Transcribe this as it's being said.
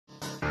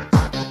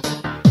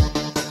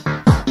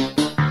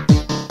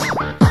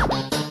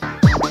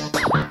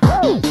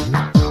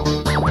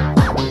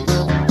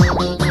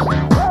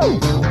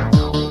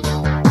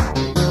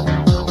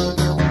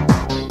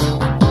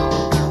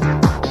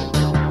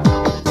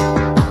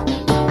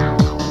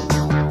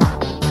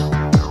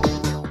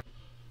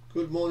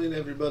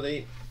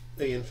everybody,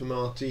 Iain from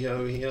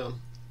R.T.O here.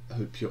 I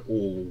hope you're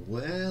all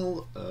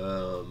well.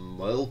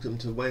 Welcome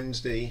to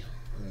Wednesday.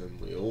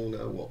 We all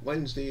know what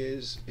Wednesday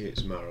is.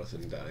 It's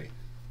marathon day,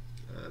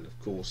 and of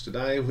course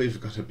today we've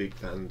got a big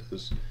band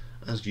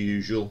as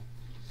usual.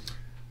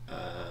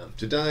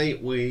 Today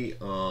we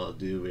are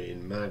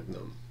doing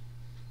Magnum.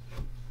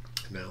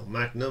 Now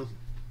Magnum,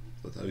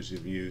 for those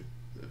of you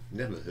that have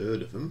never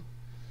heard of them,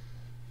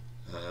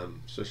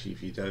 especially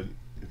if you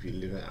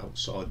live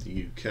outside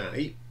the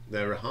UK,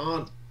 they're a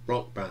hard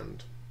rock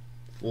band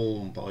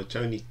formed by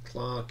Tony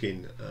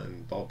Clarkin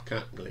and Bob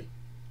Catley.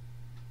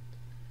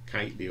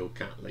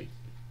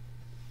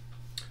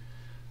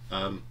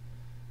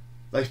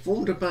 They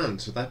formed a band,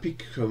 so they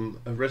become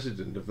a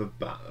resident of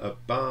a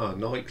bar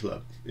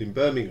nightclub in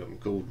Birmingham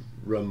called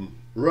Rum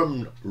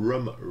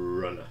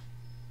Runner.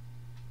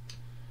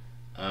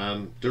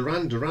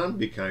 Duran Duran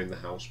became the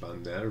house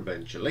band there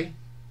eventually.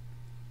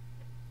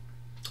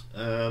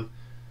 They've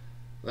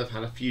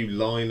had a few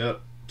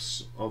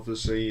lineups,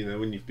 obviously. You know,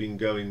 when you've been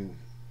going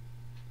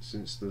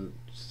since the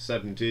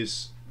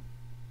 70s,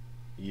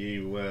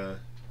 you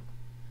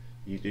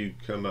do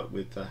come up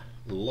with a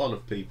lot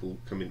of people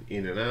coming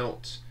in and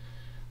out.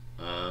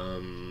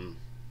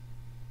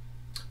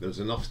 There's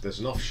an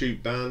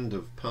offshoot band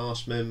of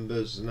past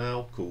members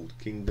now called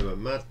Kingdom of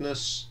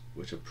Madness,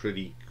 which are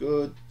pretty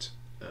good,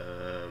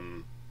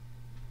 and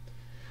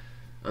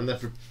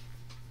they've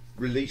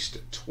released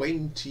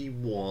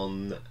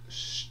 21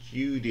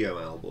 studio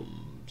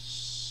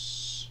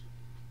albums.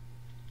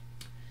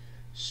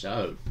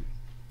 So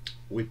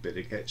we'd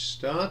better get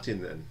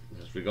starting then,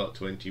 as we got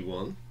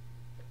 21.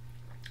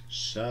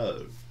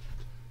 So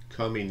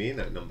coming in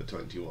at number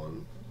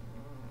 21,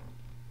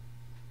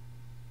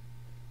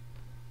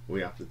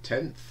 we have the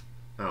 10th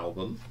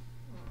album,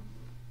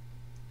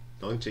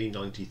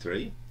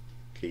 1993,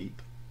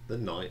 Keep the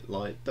Night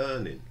Light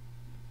Burning.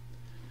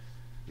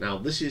 Now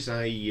this is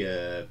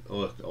a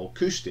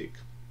acoustic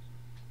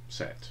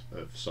set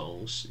of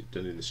songs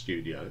done in the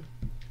studio,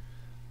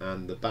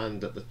 and the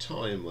band at the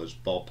time was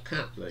Bob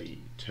Catley,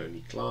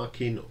 Tony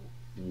Clarkin,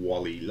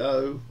 Wally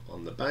Lowe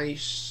on the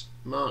bass,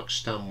 Mark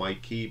Stanway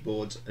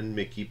keyboards, and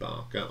Mickey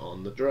Barker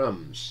on the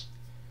drums.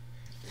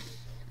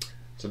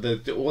 So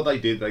what they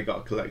did, they got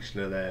a collection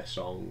of their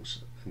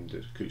songs and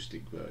did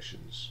acoustic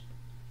versions.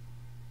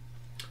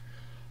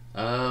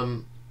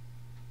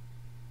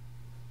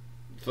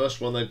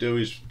 First one they do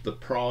is The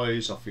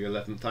Prize off the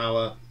 11th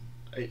Hour.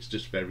 It's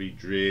just very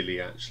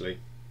dreary, actually.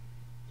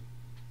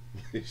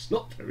 It's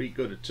not very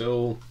good at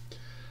all.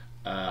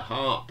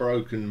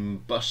 Heartbroken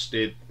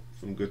Busted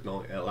from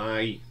Goodnight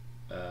L.A.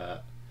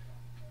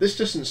 This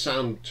doesn't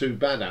sound too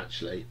bad,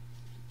 actually.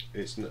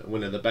 It's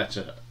one of the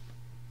better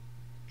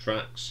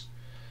tracks.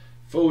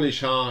 Foolish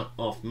Heart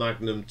off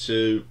Magnum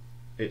II.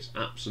 It's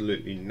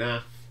absolutely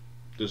naff.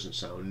 Doesn't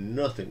sound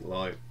nothing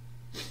like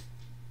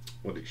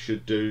what it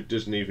should do.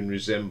 Doesn't even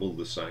resemble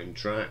the same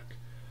track.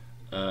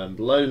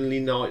 Lonely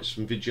Nights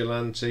from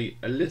Vigilante,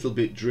 a little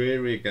bit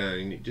dreary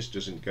again. It just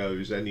doesn't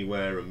goes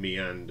anywhere and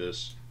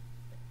meanders.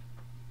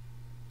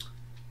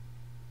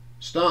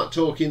 Start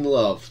Talking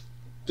Love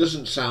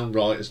doesn't sound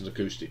right as an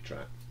acoustic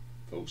track,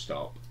 full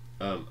stop.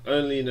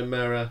 Only in a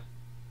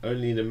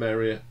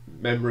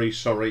Memory,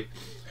 sorry,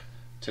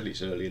 till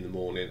it's early in the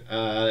morning.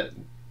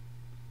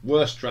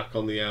 Worst track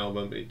on the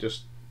album.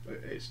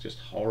 It's just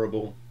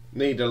horrible.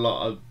 Need a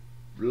Lot of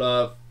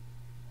Love.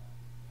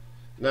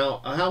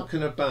 Now, how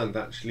can a band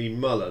actually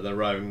muller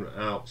their own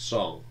out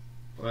song?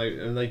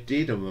 And they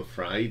did, I'm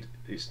afraid.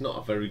 It's not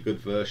a very good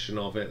version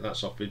of it.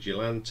 That's off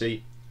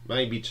Vigilante.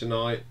 Maybe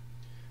Tonight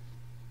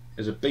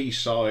is a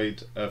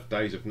B-side of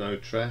Days of No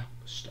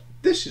Trust.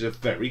 This is a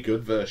very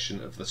good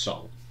version of the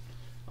song.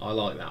 I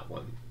like that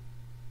one.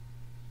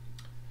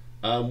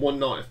 One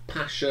Night of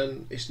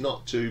Passion. It's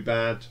not too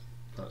bad.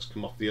 That's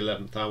come off the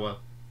 11th Hour.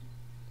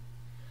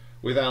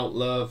 Without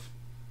Love,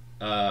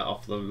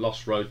 off the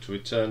Lost Road to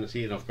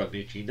Eternity, and I've got an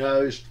itchy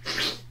nose.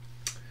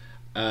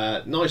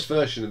 Nice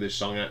version of this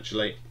song,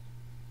 actually.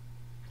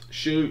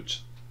 Shoot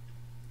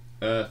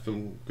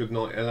from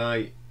Goodnight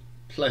L.A.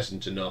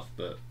 Pleasant enough,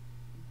 but a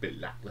bit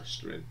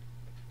lacklustre in.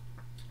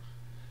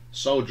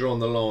 Soldier on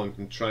the Line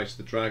from Trace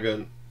the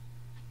Dragon.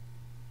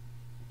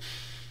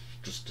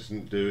 Just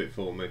doesn't do it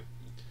for me.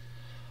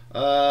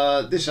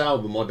 This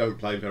album I don't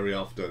play very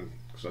often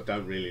because I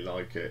don't really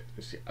like it.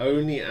 It's the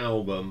only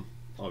album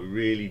I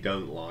really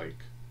don't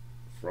like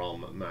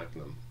from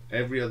Magnum.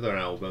 Every other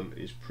album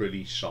is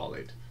pretty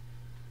solid,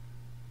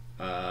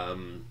 but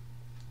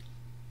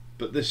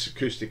this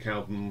acoustic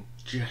album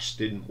just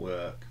didn't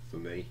work for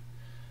me,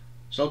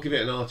 so I'll give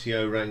it an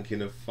R.T.O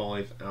ranking of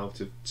 5 out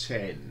of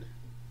 10.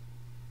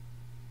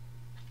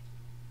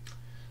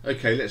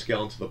 Okay, let's get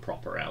on to the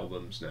proper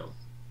albums now.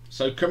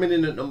 So coming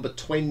in at number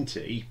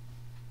 20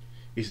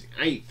 is the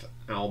 8th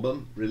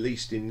album,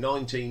 released in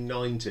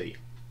 1990,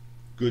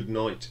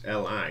 Goodnight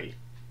L.A.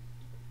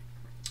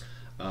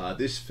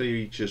 This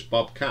features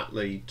Bob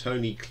Catley,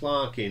 Tony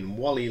Clarkin,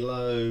 Wally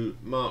Lowe,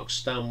 Mark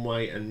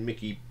Stanway and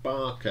Mickey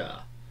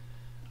Barker.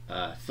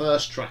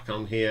 First track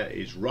on here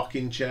is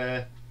Rocking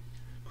Chair.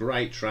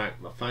 great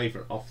track, my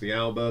favourite off the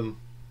album.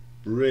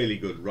 Really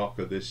good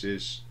rocker this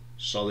is,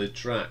 solid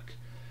track.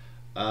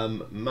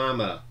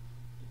 Mama,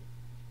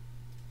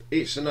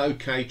 it's an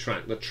okay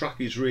track. The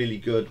track is really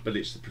good, but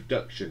it's the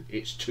production.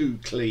 It's too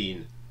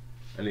clean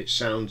and it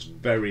sounds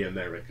very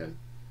American.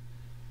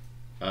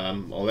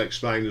 I'll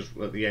explain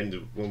at the end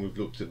of when we've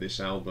looked at this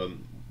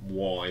album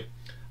why.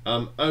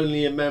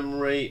 Only a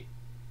Memory,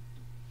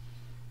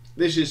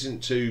 this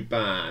isn't too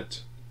bad.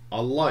 I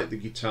like the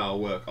guitar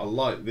work. I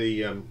like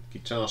the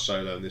guitar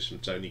solo in this from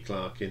Tony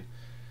Clarkin,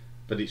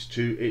 but it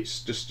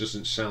just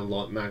doesn't sound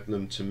like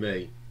Magnum to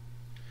me.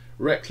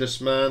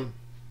 Reckless Man,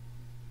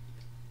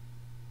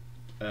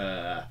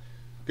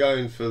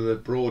 going for the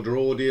broader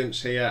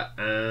audience here,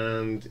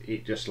 and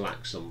it just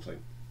lacks something.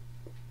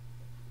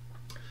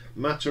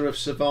 Matter of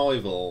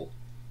Survival,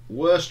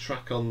 worst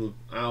track on the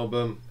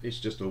album. It's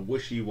just a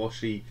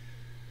wishy-washy,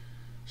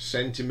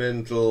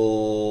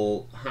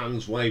 sentimental,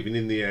 hands waving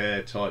in the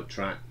air type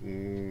track.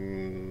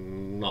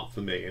 Not for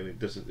me,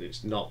 and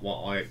it's not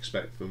what I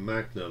expect from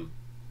Magnum.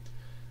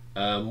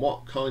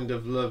 What Kind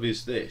of Love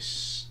Is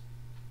This?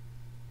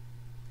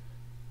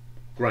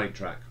 Great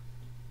track.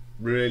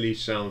 Really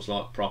sounds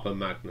like proper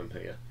Magnum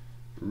here.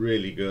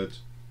 Really good.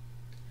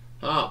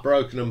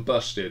 Heartbroken and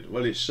Busted.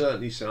 Well, it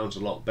certainly sounds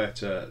a lot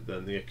better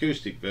than the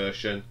acoustic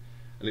version,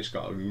 and it's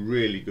got a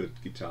really good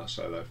guitar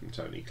solo from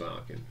Tony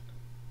Clarkin.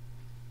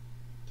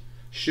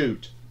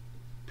 Shoot,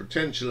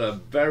 potential a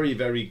very,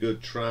 very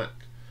good track,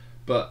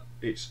 but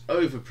it's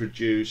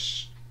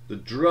overproduced. The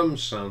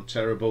drums sound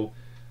terrible,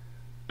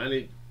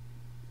 and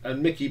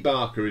Mickey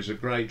Barker is a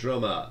great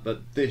drummer,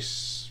 but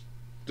this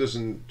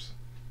doesn't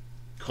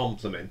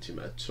compliment him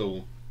at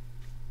all.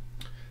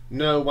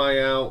 No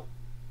Way Out,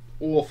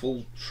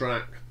 awful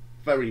track,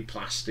 very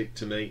plastic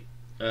to me.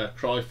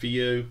 Cry For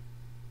You,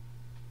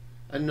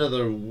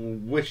 another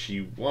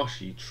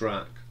wishy-washy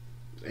track.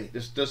 It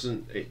just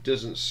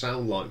doesn't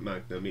sound like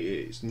Magnum.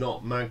 It's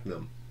not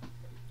Magnum.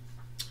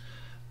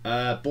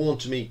 Born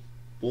to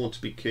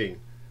Be King,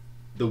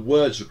 the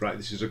words are great.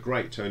 This is a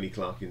great Tony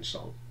Clarkin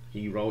song.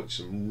 He writes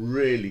some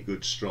really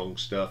good strong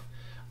stuff,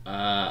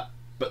 but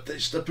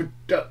it's the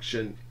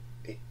production,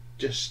 it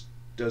just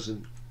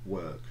doesn't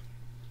work.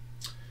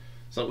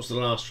 So that was the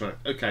last track.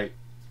 Okay,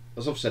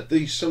 as I've said,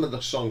 some of the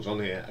songs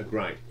on here are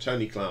great.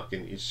 Tony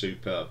Clarkin is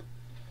superb,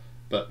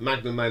 but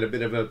Magnum made a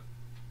bit of a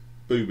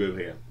boo-boo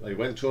here. They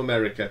went to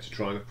America to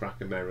try and crack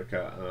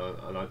America,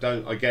 and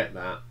I get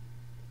that,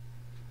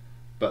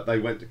 but they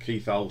went to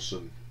Keith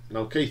Olsen.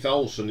 Now Keith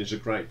Olsen is a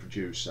great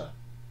producer,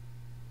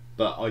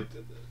 but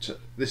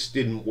this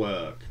didn't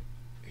work.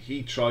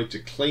 He tried to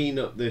clean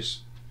up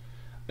this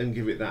and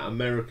give it that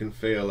American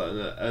feel,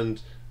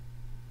 and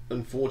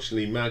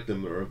unfortunately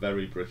Magnum are a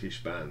very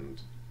British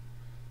band.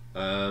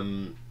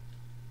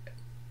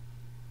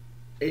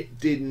 It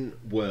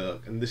didn't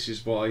work, and this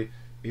is why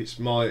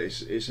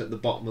it's at the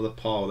bottom of the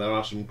pile. There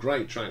are some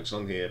great tracks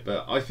on here,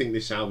 but I think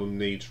this album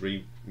needs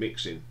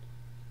remixing,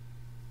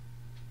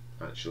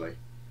 actually.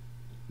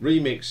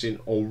 Remixing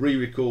or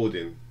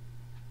re-recording,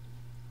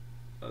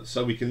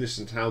 so we can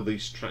listen to how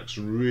these tracks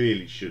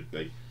really should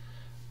be.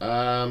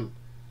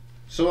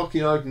 So I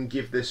can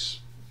give this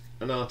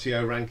an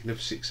R.T.O ranking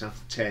of 6 out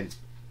of 10.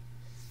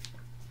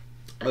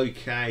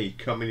 Okay,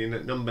 coming in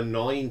at number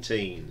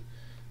 19,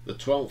 the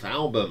 12th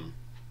album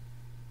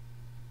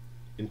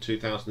in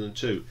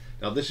 2002.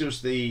 Now this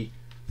was the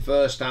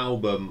first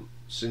album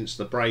since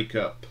the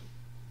breakup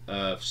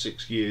of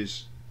 6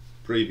 years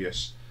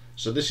previous,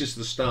 so this is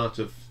the start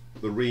of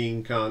the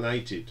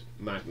reincarnated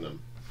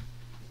Magnum.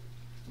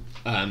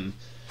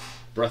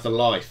 Breath of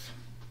Life.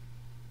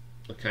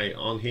 Okay,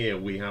 on here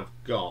we have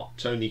got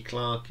Tony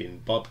Clarkin,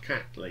 Bob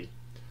Catley.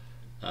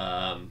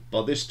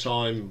 By this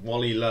time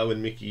Wally Lowe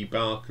and Mickey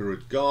Barker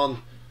had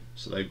gone,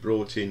 so they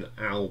brought in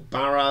Al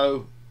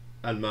Barrow,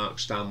 and Mark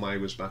Stanway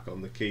was back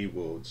on the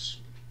keyboards.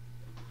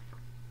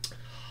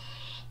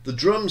 The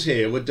drums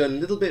here were done a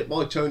little bit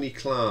by Tony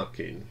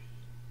Clarkin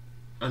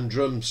and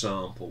drum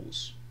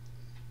samples.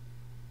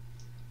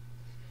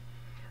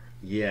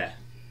 Yeah,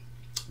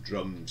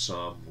 drum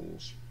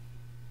samples.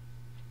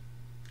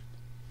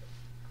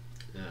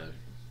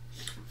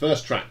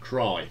 First track,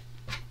 Cry.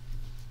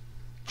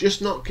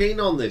 Just not keen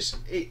on this.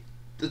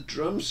 The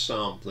drum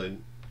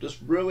sampling just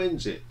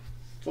ruins it.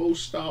 Full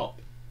stop.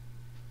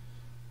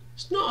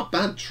 It's not a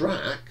bad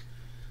track.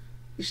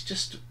 It's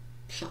just,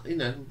 you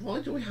know, why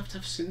do we have to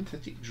have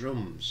synthetic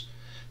drums?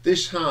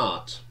 This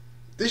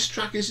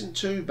track isn't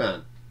too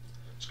bad.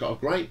 It's got a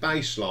great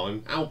bass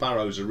line. Al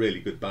Barrow's a really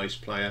good bass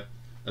player,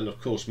 and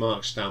of course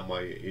Mark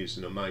Stanway is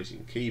an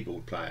amazing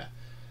keyboard player.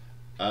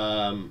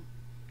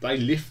 They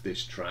lift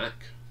this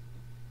track,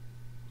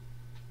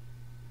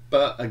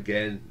 but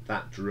again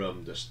that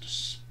drum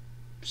just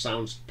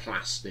sounds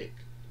plastic,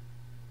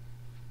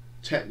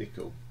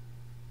 technical,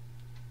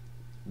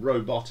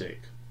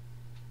 robotic,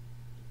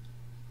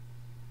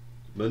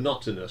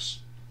 monotonous.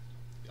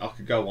 I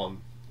could go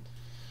on.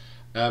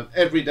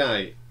 Every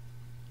Day,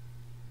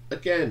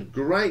 again,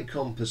 great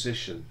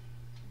composition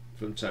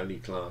from Tony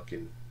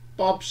Clarkin.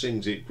 Bob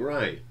sings it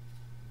great.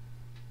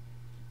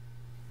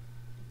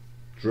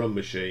 drum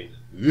machine.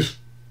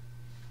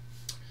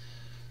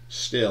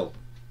 Still,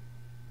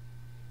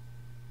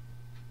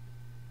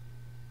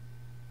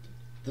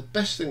 the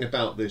best thing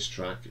about this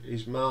track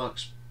is Mark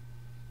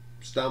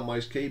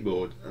Stanway's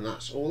keyboard, and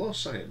that's all I'll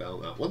say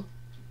about that one.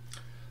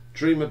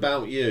 Dream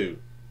About You.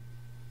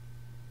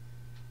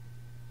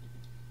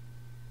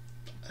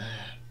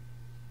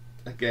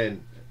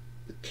 Again,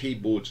 the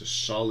keyboards are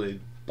solid.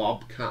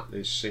 Bob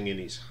Catley's singing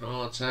his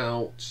heart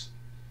out,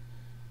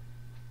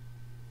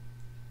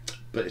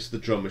 but it's the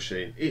drum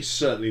machine. It's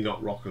certainly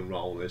not rock and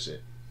roll, is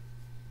it?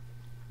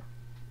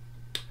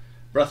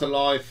 Breath of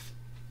Life.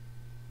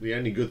 The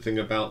only good thing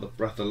about the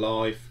Breath of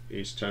Life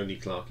is Tony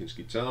Clarkin's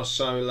guitar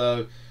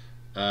solo.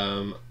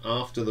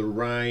 After the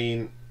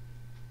Rain,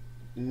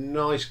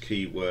 nice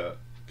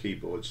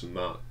keyboards from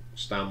Mark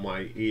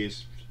Stanway. He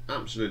is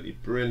absolutely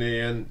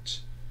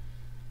brilliant.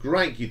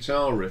 Great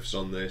guitar riffs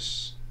on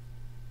this,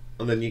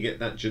 and then you get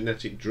that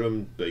genetic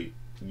drum beat.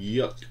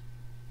 Yuck!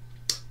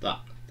 That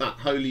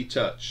holy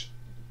touch.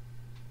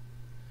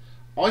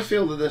 I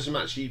feel that there's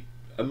actually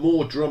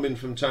more drumming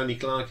from Tony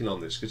Clarkin on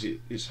this because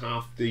it's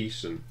half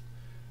decent.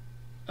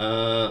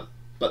 But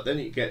then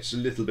it gets a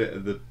little bit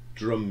of the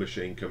drum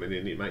machine coming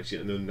in. It makes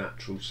it an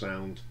unnatural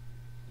sound.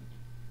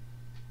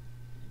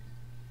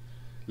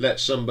 Let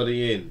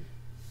Somebody In.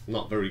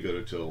 Not very good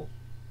at all.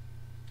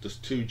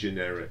 Just too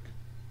generic.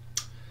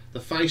 The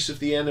Face of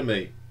the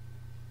Enemy.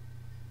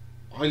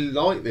 I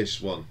like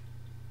this one.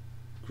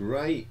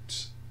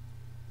 Great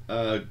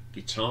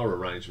guitar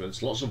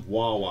arrangements. Lots of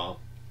wah-wah.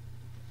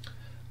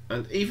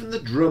 And even the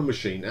drum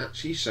machine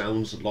actually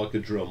sounds like a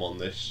drum on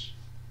this.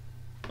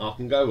 I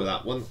can go with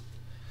that one.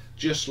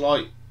 Just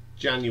like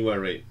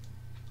January.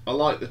 I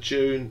like the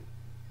tune.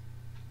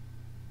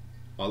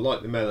 I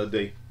like the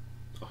melody.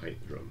 I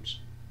hate the drums.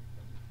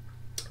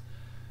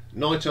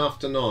 Night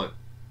After Night.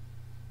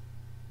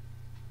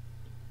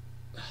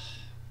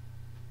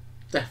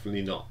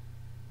 Definitely not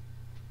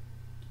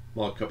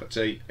my cup of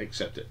tea,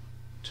 except that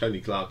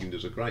Tony Clarkin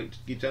does a great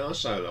guitar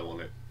solo on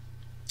it.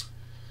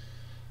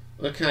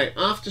 Okay,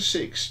 after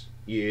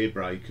 6-year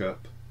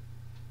breakup,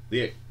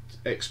 the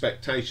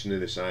expectation of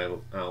this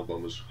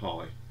album was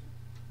high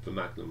for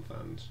Magnum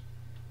fans.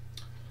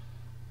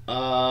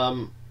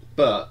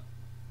 But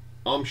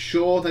I'm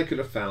sure they could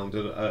have found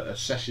a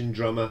session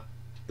drummer.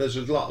 There's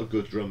a lot of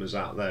good drummers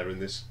out there in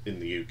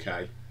the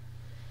UK.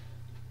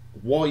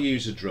 Why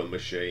use a drum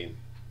machine?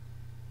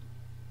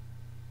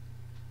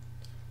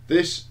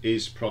 This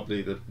is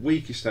probably the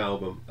weakest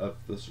album of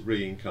this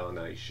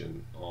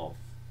reincarnation of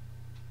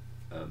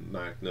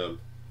Magnum.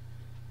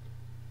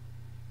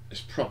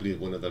 It's probably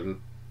one of the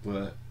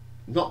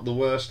not the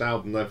worst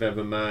album they've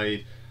ever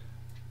made.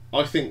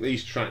 I think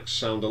these tracks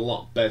sound a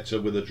lot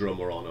better with a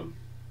drummer on them.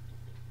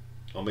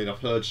 I mean, I've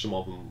heard some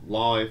of them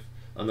live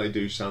and they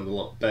do sound a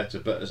lot better,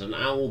 but as an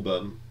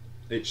album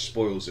it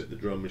spoils it, the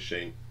drum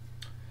machine.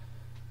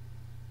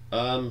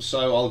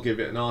 So I'll give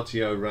it an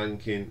R.T.O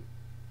ranking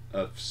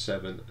of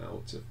 7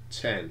 out of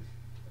 10.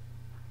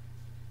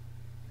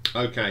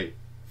 Okay,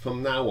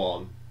 from now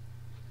on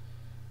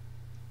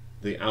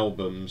the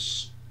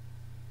albums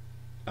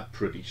are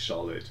pretty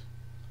solid.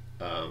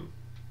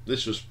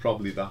 This was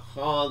probably the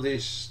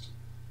hardest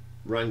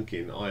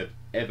ranking I've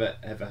ever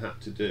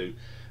had to do,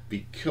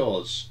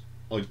 because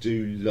I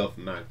do love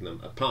Magnum,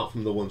 apart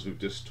from the ones we've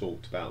just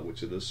talked about,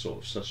 which are the sort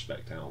of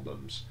suspect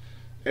albums.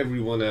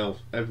 Everyone else,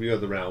 every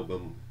other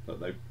album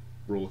that they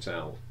brought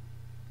out,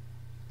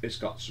 it's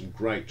got some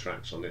great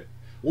tracks on it.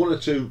 One or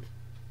two,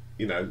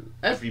 you know,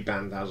 every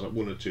band has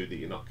one or two that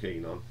you're not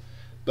keen on,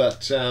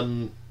 but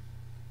I'd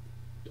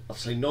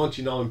say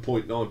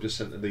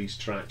 99.9% of these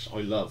tracks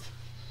I love.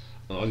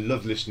 And I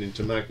love listening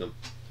to Magnum.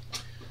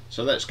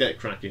 So let's get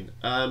cracking.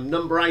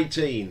 Number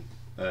 18,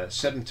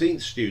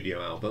 17th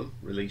studio album,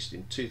 released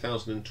in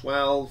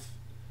 2012,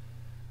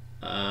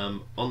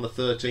 on the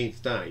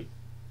 13th day.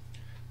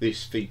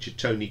 This featured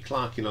Tony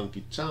Clarkin on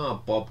guitar,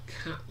 Bob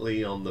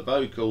Catley on the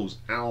vocals,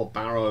 Al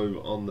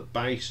Barrow on the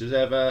bass as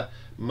ever,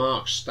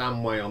 Mark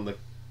Stanway on the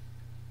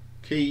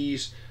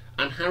keys,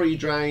 and Harry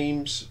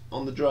James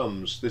on the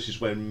drums. This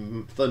is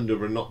when Thunder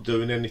were not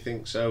doing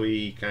anything, so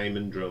he came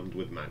and drummed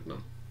with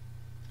Magnum.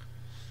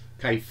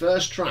 Okay,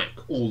 first track,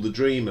 All the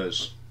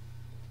Dreamers.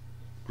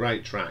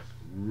 Great track,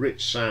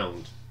 rich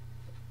sound.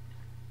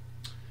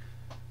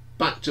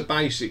 Back to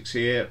basics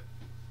here,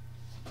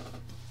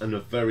 and a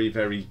very,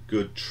 very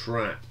good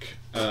track.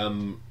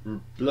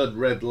 Blood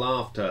Red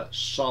Laughter,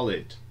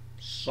 solid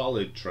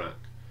track.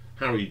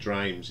 Harry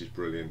James is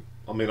brilliant.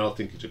 I mean, I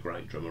think he's a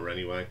great drummer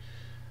anyway.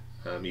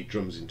 He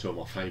drums in two of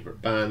my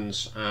favourite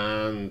bands,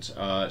 and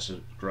it's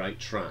a great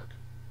track.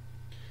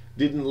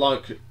 Didn't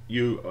Like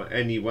You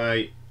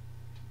Anyway.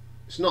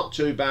 It's not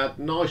too bad.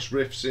 Nice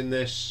riffs in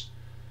this.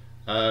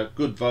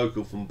 Good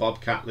vocal from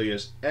Bob Catley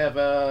as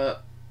ever.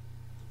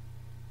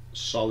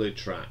 Solid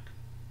track.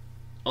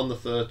 On the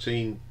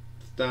 13th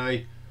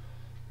day,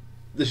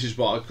 this is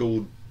what I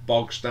call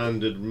bog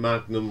standard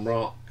Magnum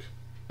rock.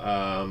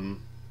 Very,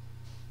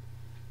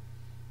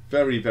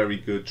 very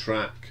good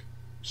track.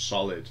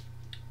 Solid.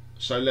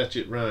 So Let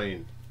It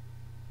Rain.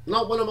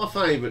 Not one of my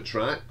favourite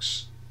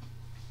tracks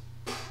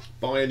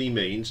by any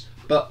means,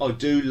 but I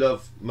do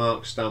love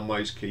Mark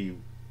Stanway's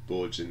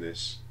keyboards in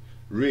this.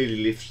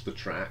 Really lifts the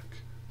track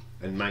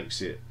and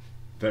makes it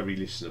very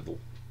listenable.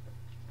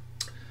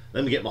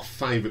 Let me get my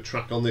favourite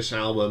track on this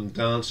album,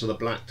 Dance of the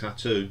Black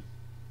Tattoo.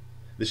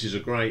 This is a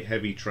great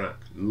heavy track.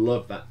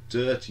 Love that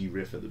dirty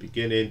riff at the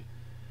beginning.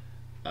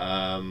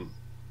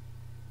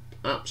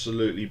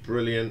 Absolutely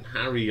brilliant.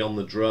 Harry on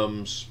the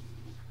drums.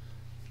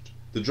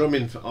 The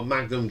drumming,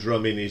 Magnum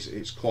drumming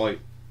is quite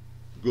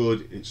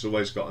good. It's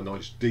always got a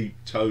nice deep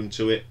tone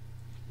to it.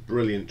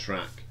 Brilliant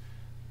track.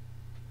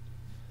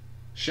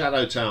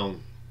 Shadow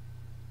Town.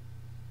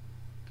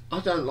 I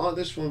don't like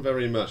this one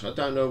very much. I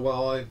don't know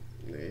why.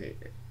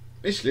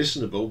 It's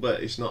listenable,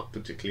 but it's not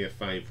particularly a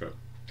favourite.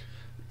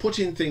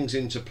 Putting things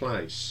into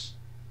place.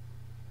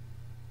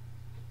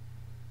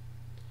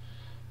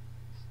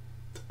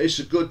 It's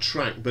a good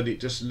track, but it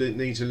just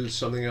needs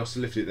something else to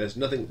lift it. There's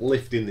nothing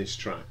lifting this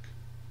track.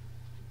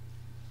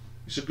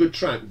 It's a good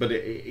track, but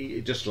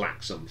it just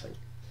lacks something.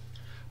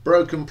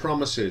 Broken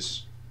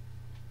Promises.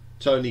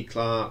 Tony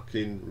Clark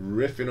in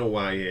riffing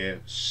away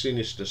here.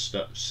 Sinister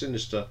stuff.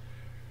 Sinister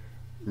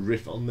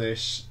riff on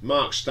this.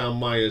 Mark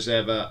Stanway as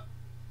ever.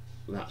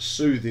 That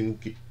soothing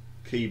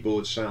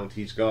keyboard sound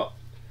he's got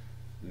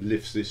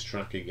lifts this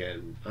track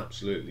again.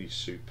 Absolutely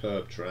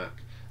superb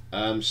track.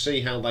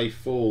 See How They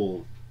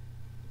Fall.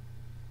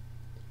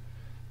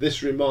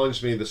 This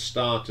reminds me of the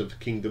start of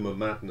Kingdom of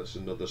Madness,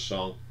 another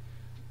song.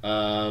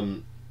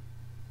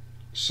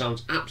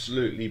 Sounds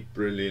absolutely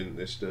brilliant.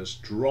 This does.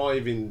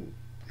 Driving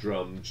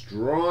drums,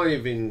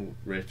 driving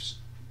riffs.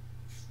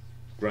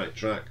 Great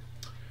track.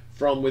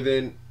 From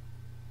Within.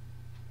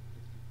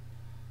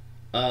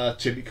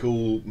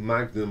 Typical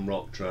Magnum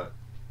rock track.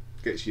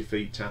 Gets your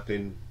feet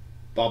tapping.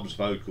 Bob's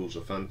vocals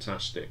are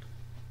fantastic.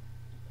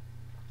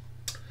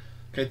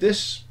 Okay,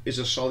 this is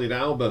a solid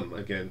album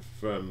again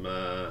from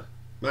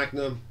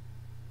Magnum.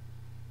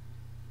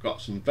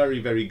 Got some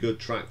very good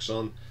tracks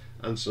on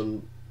and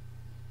some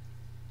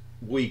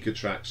weaker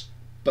tracks,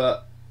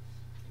 but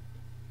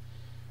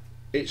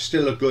it's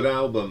still a good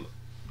album,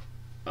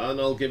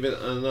 and I'll give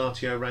it an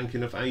R.T.O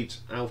ranking of 8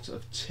 out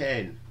of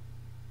 10.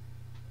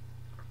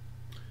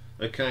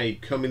 Okay,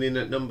 coming in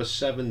at number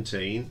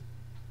 17,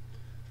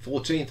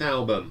 14th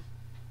album,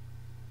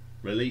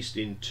 released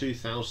in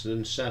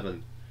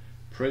 2007,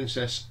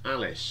 Princess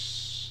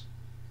Alice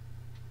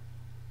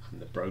and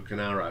the Broken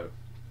Arrow.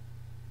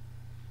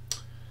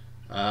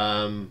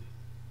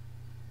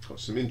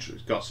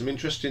 Got some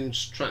interesting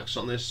tracks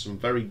on this, some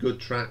very good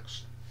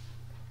tracks.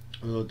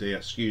 Oh dear,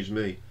 excuse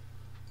me.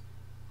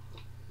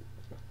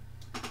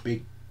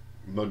 Big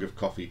mug of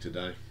coffee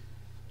today.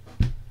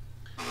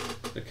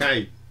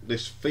 Okay,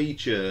 this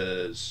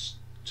features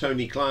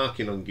Tony Clark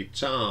on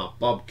guitar,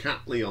 Bob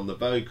Catley on the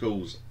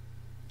vocals,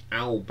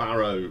 Al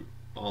Barrow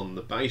on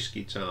the bass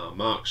guitar,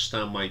 Mark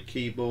Stanway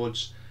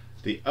keyboards.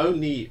 The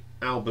only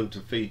album to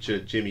feature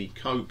Jimmy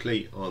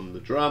Coakley on the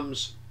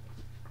drums,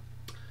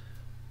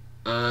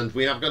 and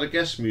we have got a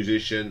guest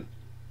musician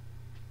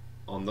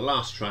on the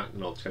last track,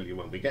 and I'll tell you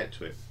when we get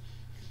to it.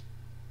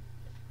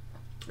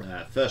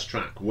 First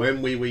track,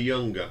 When We Were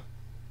Younger.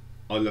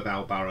 I love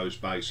Al Barrow's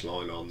bass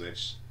line on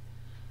this.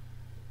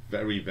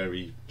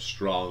 Very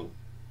strong.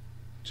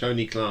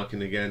 Tony Clark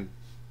again,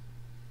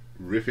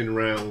 riffing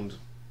around.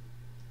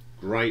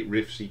 Great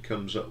riffs he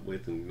comes up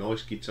with and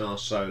nice guitar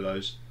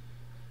solos.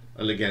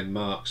 And again,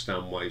 Mark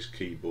Stanway's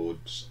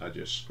keyboards are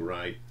just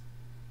great.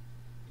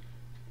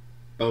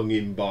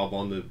 Bunging Bob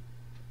on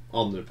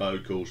the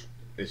vocals.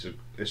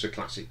 It's a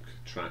classic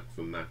track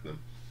from Magnum.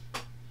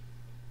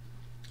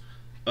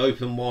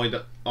 Open Wide,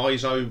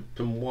 Eyes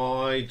Open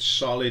Wide,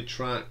 solid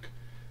track.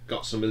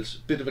 Got some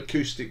bit of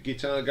acoustic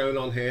guitar going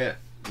on here.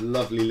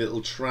 Lovely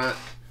little track.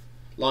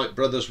 Like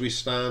Brothers We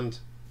Stand.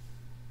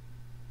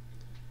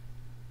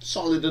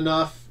 Solid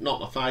enough, not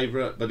my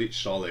favourite, but it's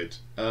solid.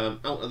 Out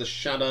of the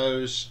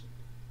Shadows.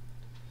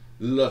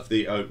 Love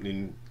the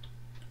opening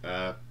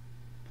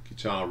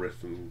guitar riff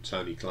from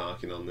Tony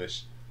Clark on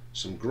this.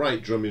 Some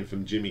great drumming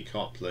from Jimmy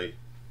Copley.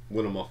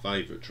 One of my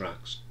favourite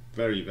tracks.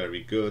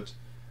 Very good.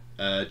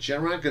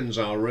 Dragons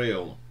Are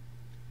Real.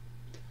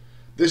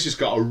 This has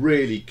got a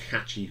really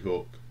catchy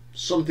hook.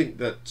 Something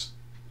that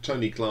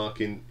Tony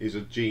Clark is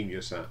a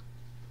genius at.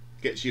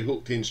 Gets you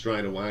hooked in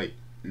straight away.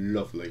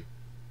 Lovely.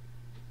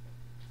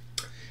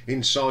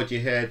 Inside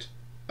Your Head,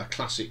 a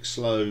classic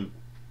slow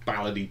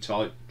ballady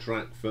type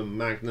track from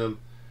Magnum.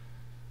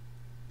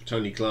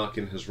 Tony Clark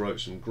has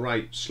wrote some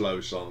great slow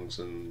songs,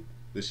 and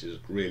this is a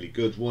really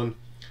good one.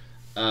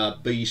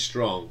 Be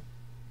Strong.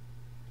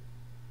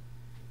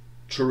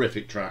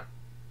 Terrific track.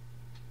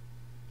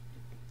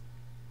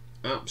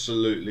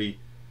 Absolutely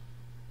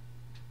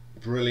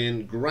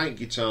brilliant. Great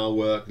guitar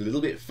work, a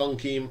little bit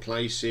funky in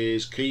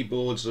places.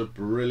 Keyboards are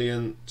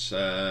brilliant.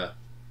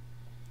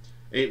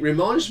 It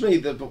reminds me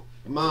that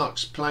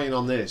Mark's playing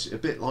on this a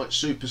bit like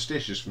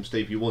Superstitious from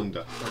Stevie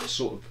Wonder. That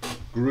sort of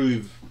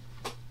groove.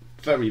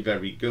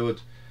 Very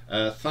good.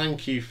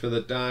 Thank You for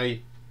the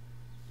Day.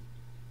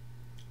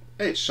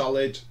 It's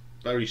solid.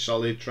 very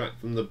solid track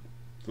from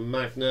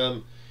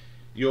Magnum.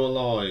 Your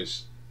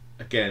Lies,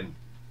 again,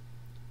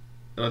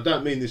 and I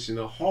don't mean this in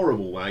a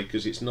horrible way,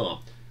 because it's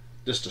not,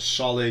 just a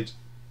solid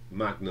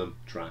Magnum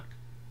track.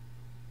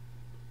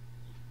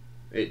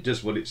 It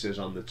does what it says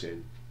on the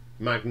tin.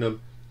 Magnum,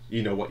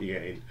 you know what you're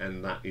getting,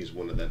 and that is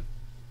one of them.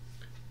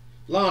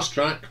 Last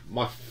track,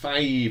 my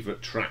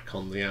favourite track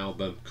on the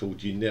album,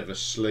 called You Never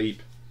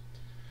Sleep.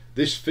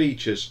 This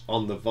features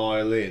on the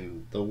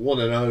violin the one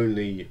and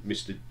only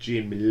Mr.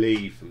 Jim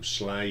Lee from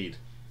Slade.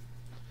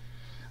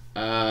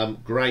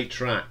 Great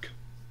track,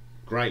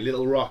 great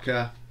little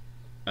rocker,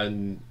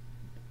 and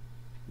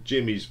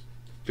Jimmy's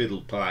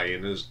fiddle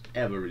playing as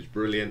ever is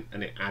brilliant,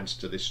 and it adds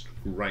to this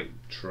great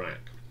track.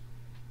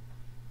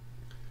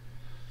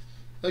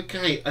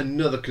 Okay,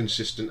 another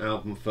consistent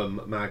album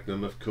from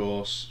Magnum, of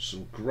course.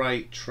 Some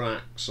great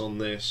tracks on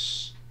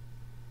this.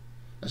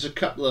 There's a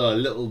couple of a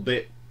little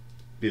bit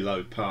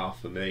below par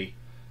for me,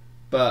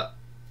 but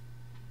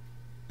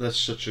they're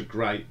such a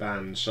great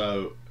band,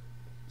 so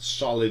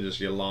solid as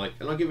you like,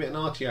 and I'll give it an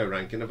R.T.O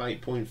ranking of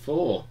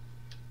 8.4,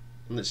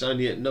 and it's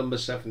only at number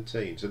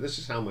 17, so this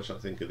is how much I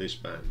think of this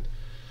band.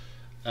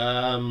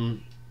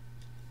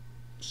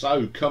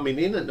 So coming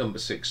in at number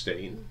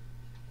 16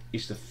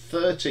 is the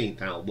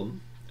 13th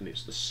album, and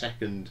it's the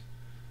second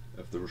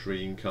of the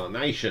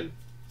reincarnation,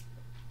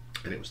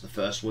 and it was the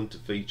first one to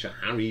feature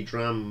Harry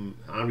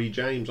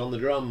James on the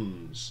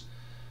drums.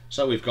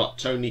 So we've got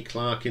Tony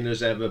Clark in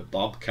as ever,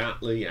 Bob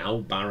Catley,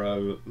 Al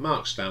Barrow,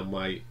 Mark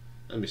Stanway,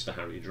 and Mr.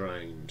 Harry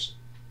James.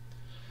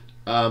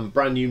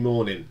 Brand New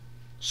Morning,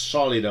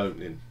 solid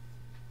opening.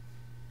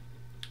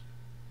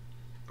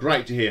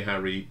 Great to hear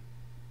Harry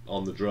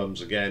on the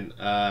drums again.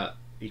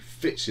 He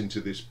fits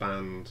into this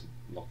band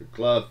like a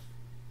glove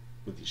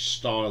with his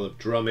style of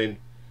drumming.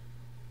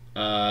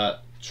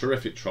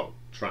 Terrific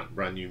track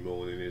Brand New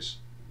Morning is.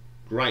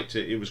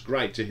 It was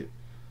great to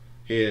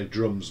hear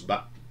drums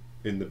back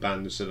in the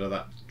band instead of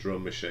that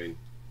drum machine.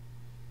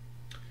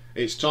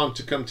 It's Time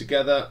to Come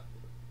Together,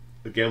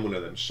 again one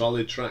of them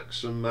solid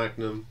tracks from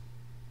Magnum.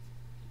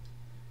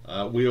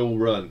 We All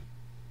Run,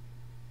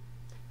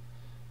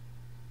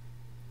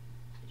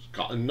 it's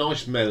got a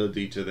nice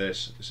melody to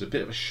this. It's a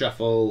bit of a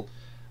shuffle.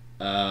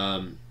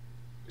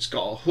 It's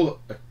got a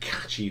hook, a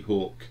catchy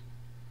hook,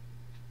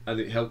 and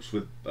it helps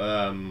with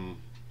Bob's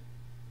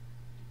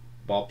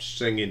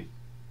singing.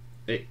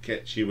 It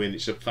gets you in.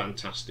 It's a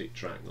fantastic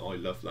track. I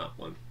love that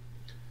one.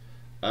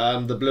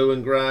 The Blue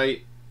and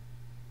Grey,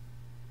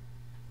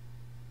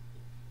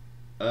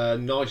 a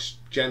nice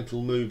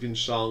gentle moving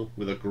song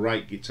with a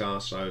great guitar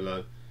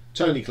solo.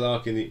 Tony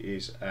Clark in it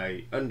is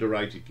a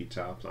underrated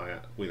guitar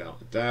player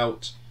without a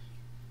doubt.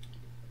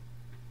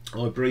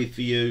 I Breathe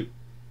For You,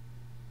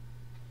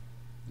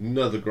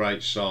 another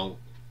great song.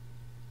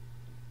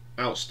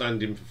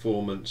 Outstanding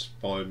performance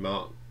by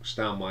Mark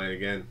Stanway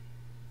again.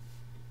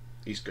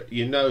 He's got,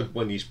 you know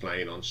when he's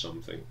playing on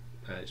something.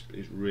 It's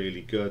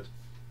really good.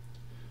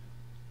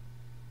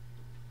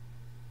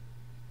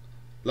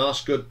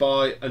 Last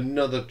Goodbye,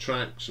 another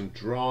track, some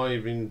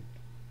driving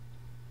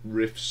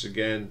riffs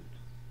again.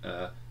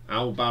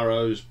 Al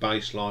Barrow's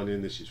bass line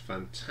in this is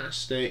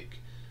fantastic.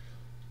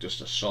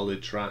 Just a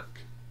solid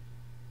track.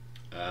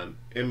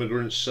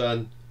 Immigrant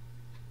Son,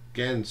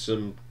 again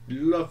some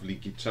lovely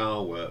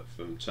guitar work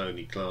from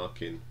Tony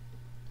Clark in.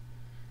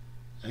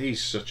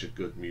 He's such a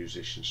good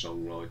musician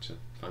songwriter.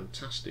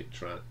 Fantastic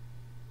track.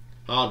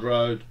 Hard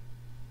Road,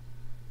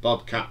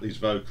 Bob Catley's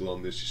vocal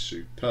on this is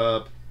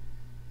superb.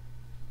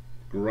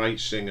 Great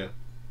singer.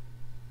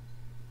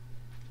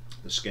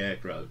 The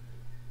Scarecrow,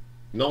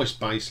 nice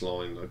bass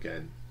line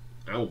again.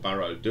 Al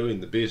Barrow doing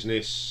the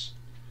business,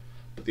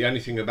 but the only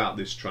thing about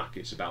this track,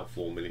 it's about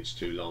 4 minutes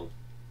too long.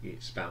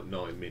 It's about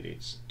 9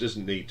 minutes.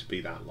 Doesn't need to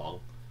be that long.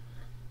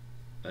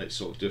 It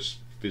sort of just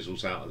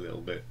fizzles out a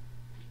little bit.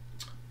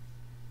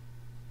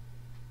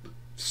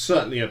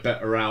 Certainly a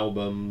better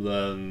album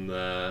than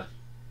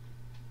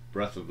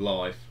Breath of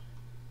Life.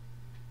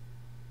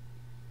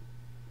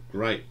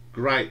 Great,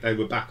 they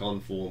were back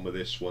on form with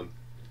this one,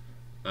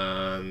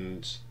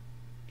 and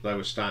they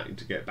were starting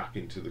to get back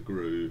into the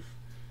groove.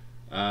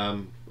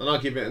 And I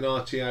give it an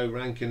R.T.O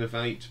ranking of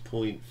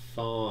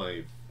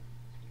 8.5.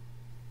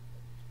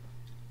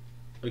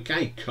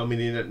 Okay,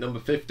 coming in at number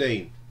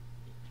 15,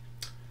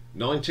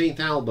 19th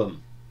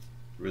album,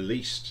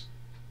 released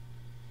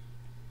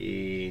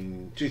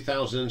in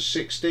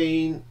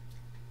 2016.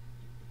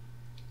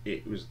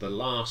 It was the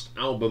last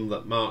album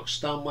that Mark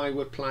Stanway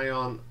would play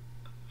on,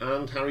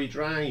 and Harry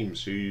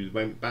James, who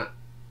went back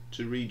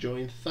to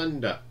rejoin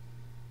Thunder.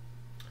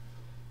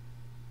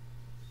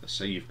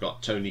 So you've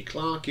got Tony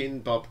Clark in,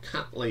 Bob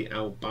Catley,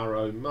 Al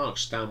Barrow, Mark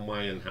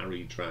Stanway and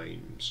Harry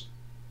James.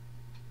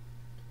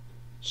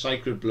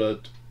 Sacred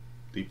Blood,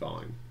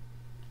 Divine.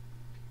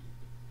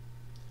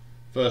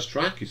 First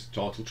track is the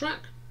title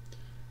track.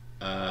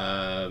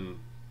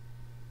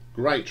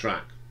 Great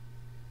track.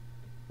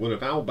 One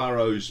of Al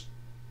Barrow's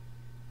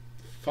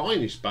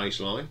finest bass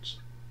lines.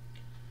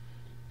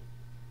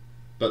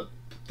 But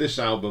this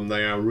album,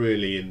 they are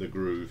really in the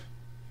groove.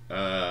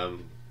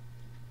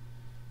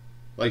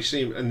 They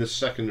seem in the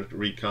second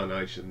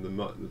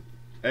reincarnation,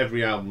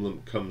 every album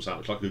that comes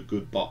out, it's like a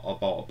good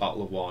bottle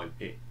of wine.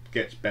 It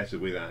gets better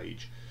with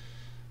age,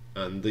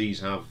 and these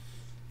have,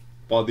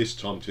 by this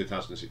time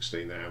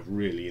 2016, they have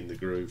really in the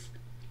groove.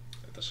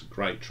 That's a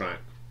great track.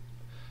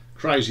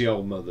 Crazy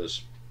Old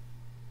Mothers.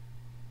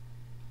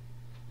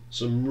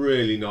 Some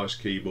really nice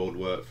keyboard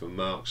work from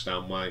Mark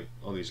Stanway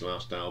on his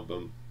last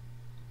album,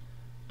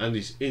 and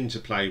his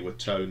interplay with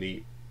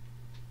Tony,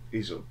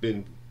 he's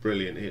been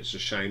brilliant. It's a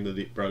shame that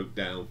it broke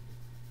down.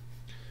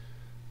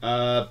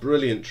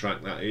 Brilliant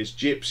track that is.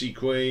 Gypsy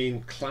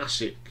Queen,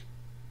 classic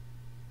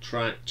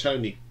track.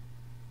 Tony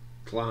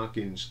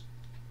Clarkin's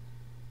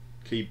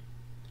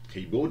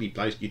keyboard, he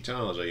plays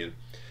guitars, Iain.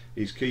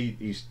 His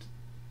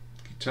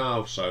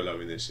guitar solo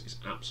in this is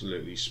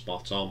absolutely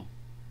spot on.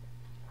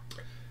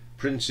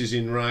 Princes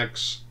in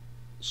Rags,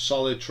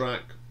 solid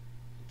track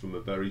from a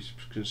very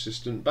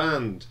consistent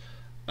band.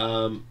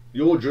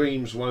 Your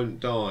Dreams Won't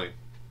Die,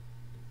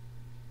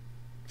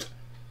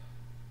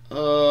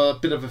 a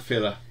bit of a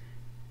filler,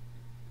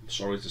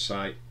 sorry to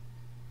say.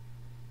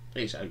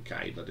 It's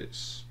okay, but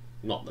it's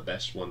not the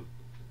best one.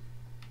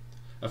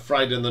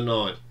 Afraid of the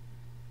Night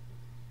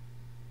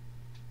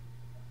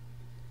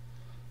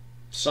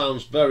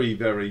sounds very,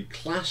 very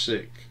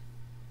classic.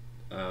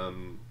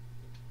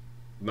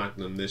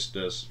 Magnum, this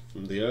does,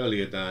 from the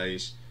earlier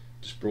days,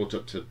 just brought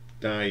up to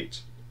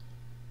date.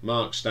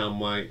 Mark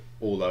Stanway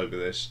all over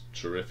this,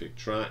 terrific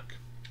track.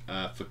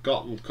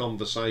 Forgotten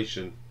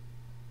Conversation,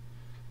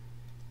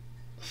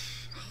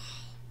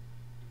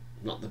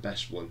 not the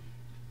best one.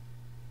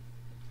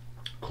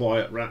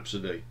 Quiet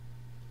Rhapsody,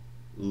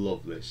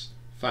 love this,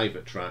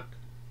 favourite track.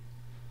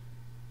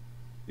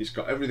 It's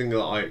got everything that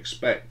I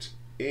expect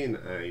in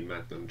a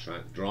Magnum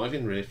track.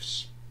 Driving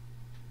riffs,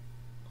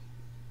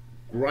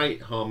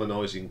 great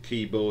harmonising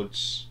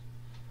keyboards,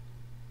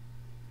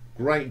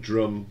 great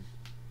drum,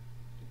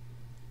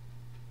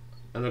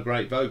 and a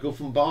great vocal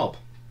from Bob.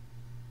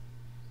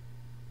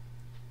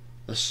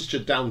 They're such a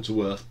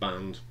down-to-earth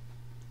band,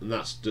 and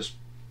that's just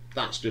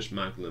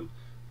Magnum.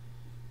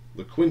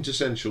 The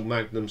quintessential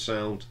Magnum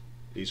sound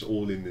is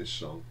all in this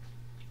song.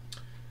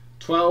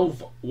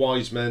 12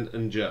 Wise Men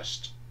and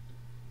Just,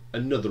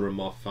 another of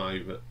my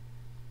favourite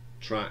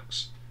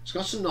tracks. It's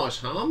got some nice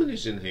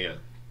harmonies in here,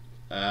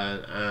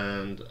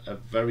 and a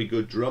very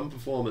good drum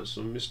performance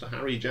from Mr.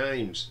 Harry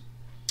James.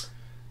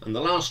 And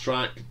the last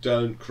track,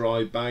 Don't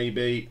Cry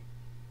Baby,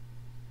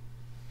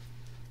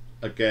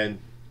 again,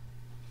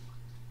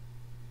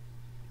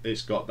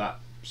 it's got that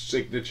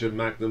signature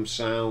Magnum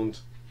sound.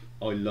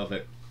 I love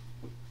it.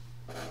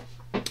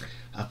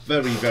 A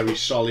very, very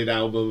solid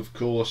album, of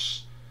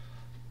course.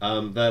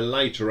 Their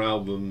later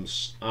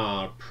albums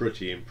are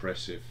pretty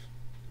impressive.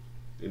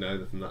 You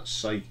know, from that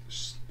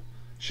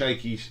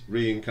shaky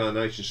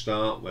reincarnation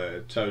start where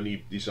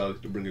Tony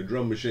decided to bring a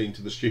drum machine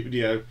to the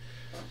studio.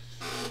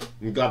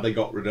 I'm glad they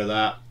got rid of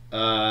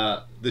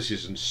that. This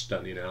is a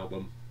stunning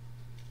album,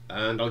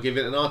 and I'll give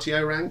it an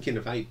R.T.O ranking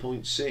of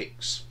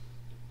 8.6.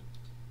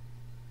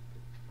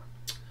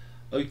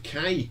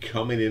 Okay,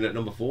 coming in at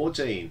number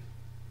 14,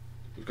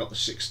 we've got the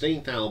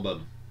 16th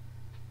album,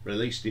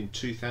 released in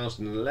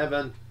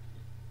 2011,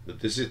 The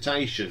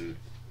Visitation.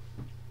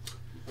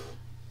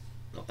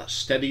 Got that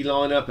steady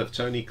lineup of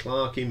Tony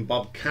Clarkin,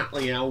 Bob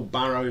Catley, Al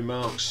Barrow,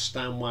 Mark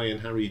Stanway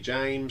and Harry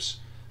James.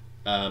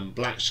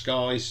 Black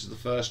Skies is the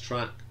first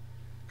track.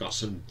 Got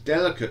some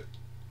delicate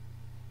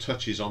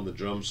touches on the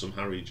drums from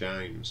Harry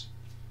James.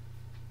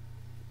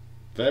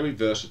 Very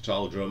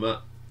versatile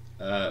drummer.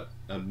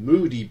 A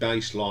moody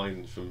bass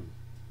line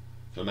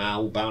from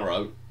Al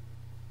Barrow.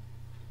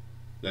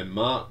 Then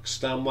Mark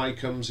Stanway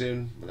comes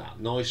in with that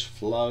nice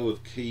flow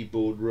of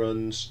keyboard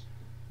runs,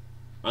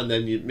 and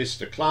then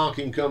Mr.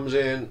 Clarkin comes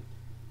in,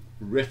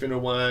 riffing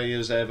away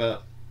as ever.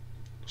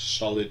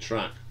 Solid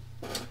track.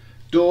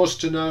 Doors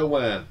to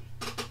Nowhere,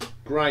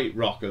 great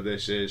rocker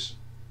this is,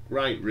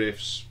 great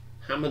riffs,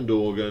 Hammond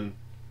organ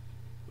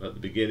at the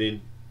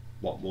beginning,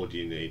 what more do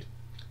you need?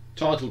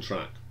 Title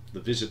track, The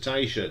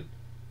Visitation,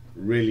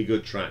 really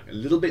good track, a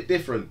little bit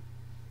different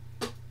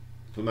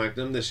for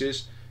Magnum this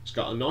is. It's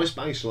got a nice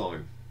bass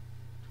line,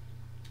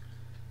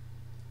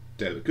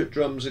 delicate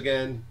drums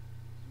again,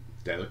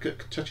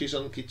 delicate touches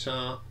on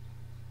guitar,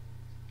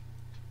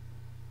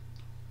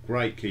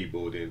 great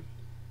keyboarding.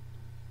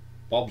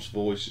 Bob's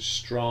voice is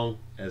strong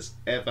as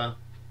ever.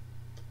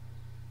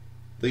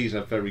 These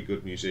are very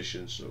good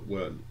musicians that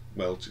work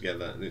well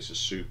together, and it's a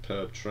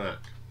superb track.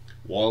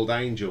 Wild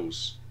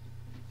Angels,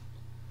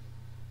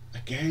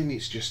 again,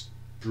 it's just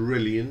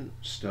brilliant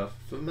stuff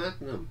for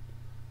Magnum.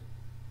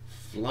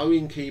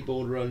 Flowing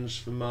keyboard runs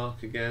from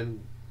Mark again,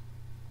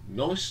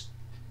 nice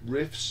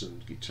riffs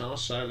and guitar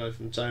solo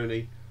from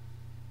Tony,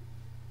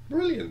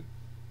 brilliant.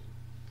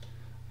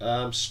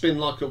 Spin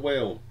Like a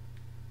Wheel,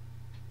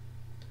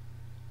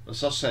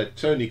 as I said,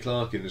 Tony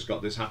Clarkin has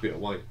got this habit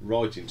of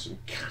writing some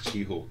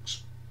catchy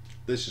hooks.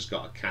 This has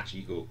got a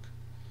catchy hook.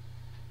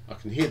 I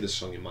can hear the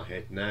song in my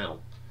head now.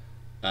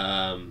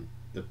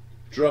 The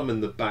drum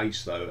and the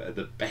bass though are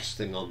the best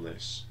thing on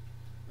this.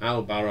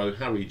 Al Barrow,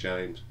 Harry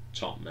James,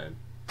 top men.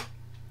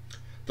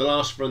 The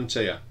Last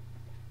Frontier.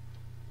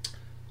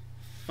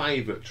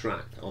 Favourite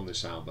track on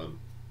this album.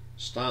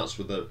 Starts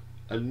with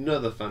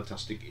another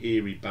fantastic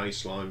eerie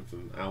bass line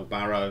from Al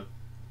Barrow.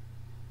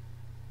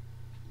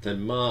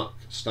 Then Mark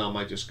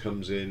Starmay just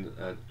comes in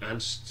and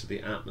adds to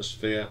the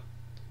atmosphere,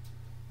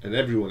 and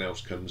everyone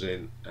else comes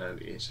in,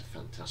 and it's a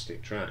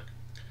fantastic track.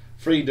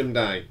 Freedom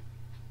Day.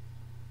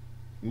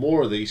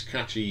 More of these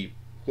catchy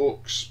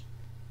hooks,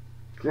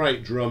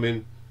 great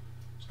drumming,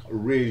 it's got a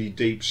really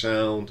deep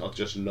sound, I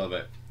just love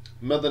it.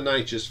 Mother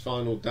Nature's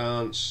Final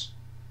Dance.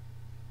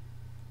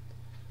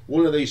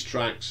 One of these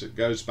tracks that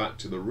goes back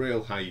to the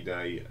real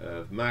heyday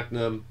of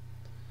Magnum.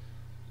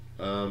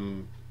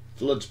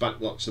 Floods back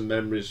lots of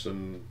memories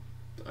from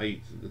the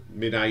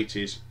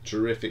mid-80s.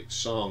 Terrific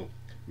song.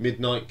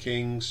 Midnight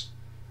Kings.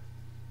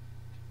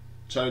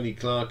 Tony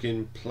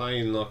Clarkin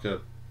playing like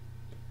a,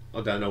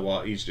 I don't know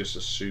what, he's just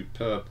a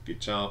superb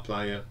guitar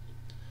player.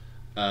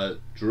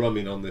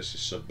 Drumming on this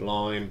is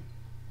sublime.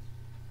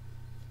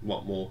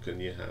 What more can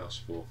you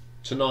ask for?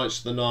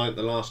 Tonight's the Night,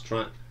 the last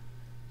track.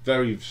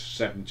 Very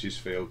 70s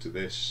feel to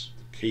this.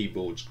 The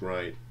keyboard's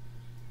great.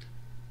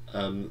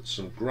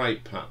 Some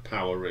great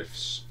power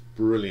riffs.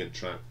 Brilliant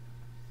track.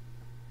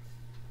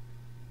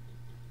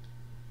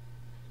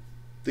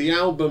 The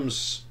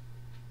albums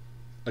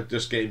are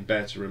just getting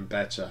better and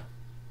better.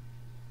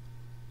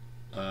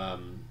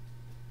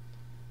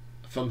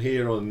 From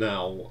here on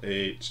now,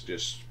 it's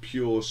just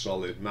pure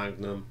solid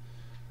Magnum.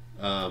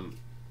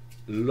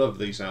 Love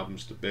these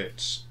albums to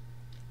bits.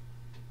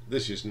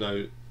 This is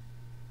no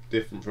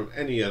different from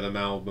any other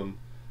album,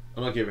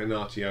 and I give it an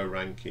R.T.O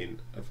ranking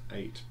of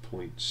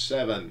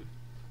 8.7.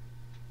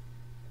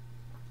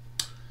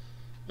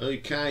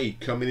 Okay,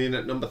 coming in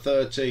at number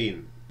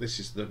 13. This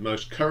is the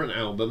most current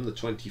album, the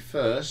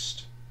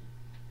 21st.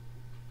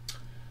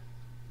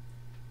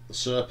 The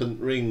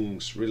Serpent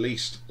Rings,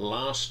 released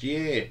last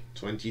year,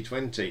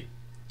 2020.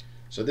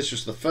 So this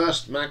was the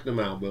first Magnum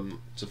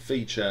album to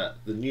feature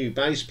the new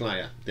bass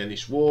player,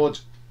 Dennis Ward.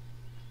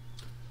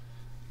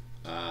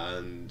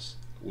 And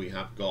we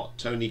have got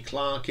Tony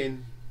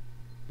Clarkin,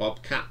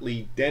 Bob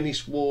Catley,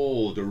 Dennis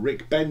Ward,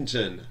 Rick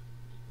Benton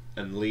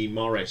and Lee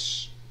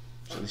Morris.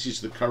 So this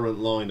is the current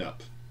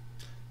lineup.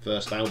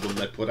 First album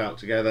they put out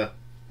together.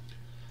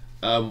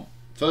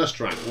 First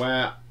track,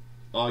 Where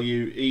Are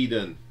You,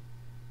 Eden?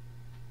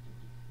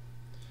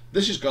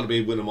 This has got to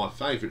be one of my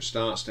favourite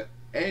starts to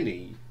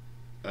any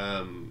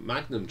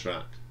Magnum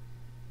track.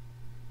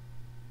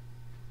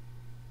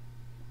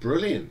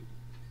 Brilliant.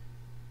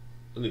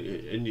 And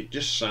it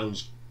just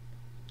sounds,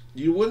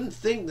 you wouldn't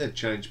think they'd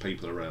change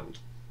people around.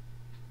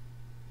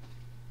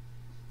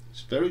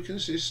 It's very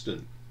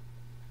consistent.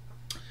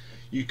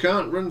 You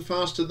Can't Run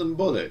Faster Than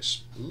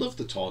Bullets. Love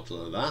the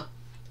title of that.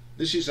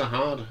 This is a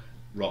hard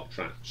rock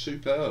track.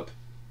 Superb.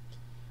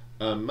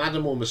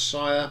 Madam or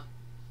Messiah.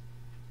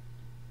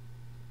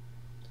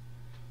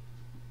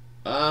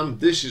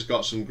 This has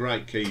got some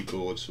great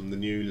keyboards from the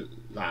new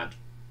lad,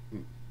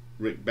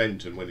 Rick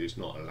Benton. Well, he's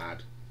not a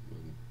lad.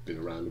 Been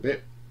around a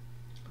bit.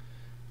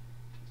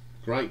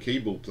 Great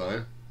keyboard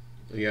player.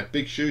 He had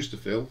big shoes to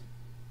fill,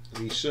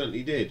 and he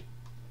certainly did.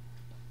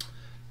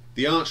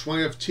 The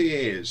Archway of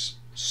Tears,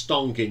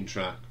 stonking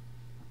track.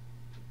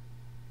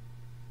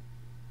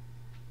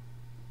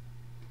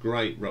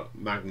 Great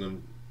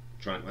Magnum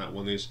track that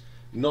one is.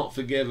 Not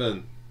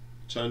Forgiven,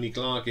 Tony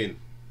Clarkin.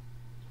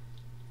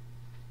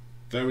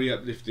 Very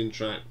uplifting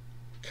track.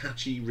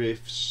 Catchy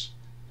riffs,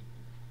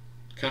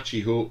 catchy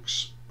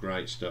hooks,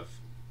 great stuff.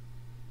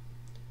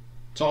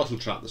 Title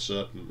track, The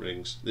Serpent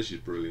Rings. This is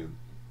brilliant.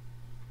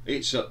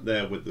 It's up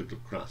there with the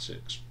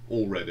classics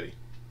already.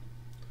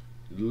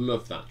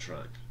 Love that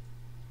track.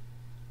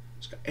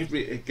 It's got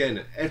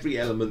every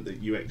element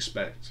that you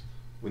expect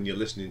when you're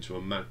listening to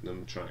a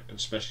Magnum track,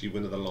 especially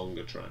one of the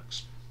longer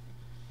tracks.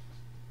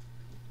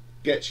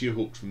 Gets you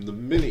hooked from the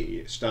minute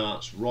it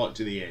starts right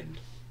to the end.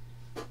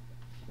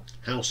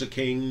 House of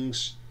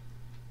Kings.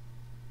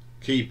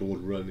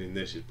 Keyboard run in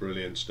this is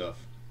brilliant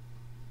stuff.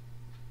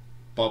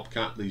 Bob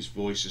Catley's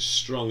voice is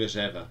strong as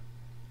ever.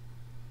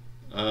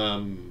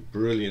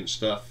 Brilliant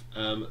stuff.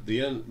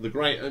 The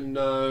Great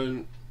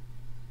Unknown.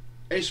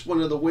 It's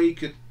one of the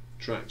weaker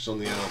tracks on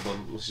the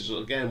album. This is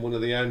again one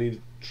of the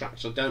only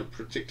tracks I don't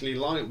particularly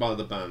like by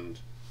the band.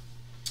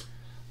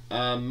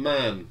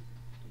 Man,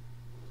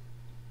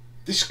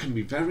 this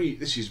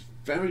is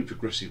very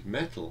progressive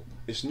metal.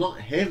 It's not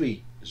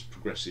heavy as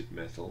progressive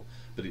metal,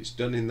 but it's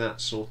done in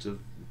that sort of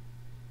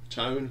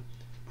tone.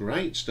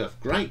 Great stuff,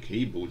 great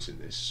keyboards in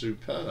this,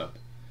 superb.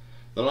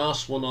 The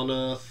Last One on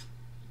Earth,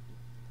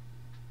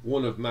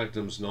 one of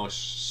Magnum's nice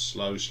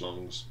slow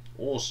songs,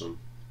 awesome.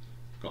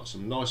 Got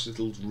some nice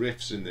little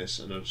riffs in this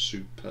and a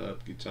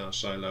superb guitar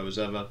solo as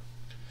ever.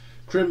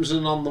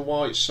 Crimson on the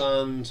White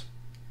Sand,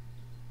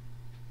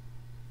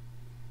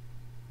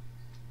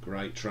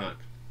 great track.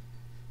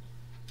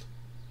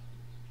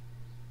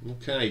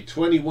 Okay,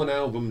 21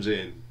 albums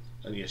in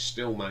and you're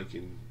still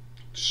making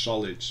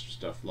solid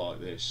stuff like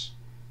this.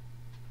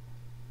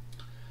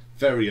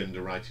 Very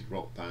underrated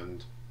rock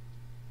band.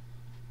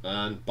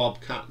 and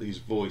Bob Catley's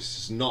voice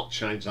has not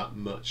changed that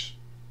much.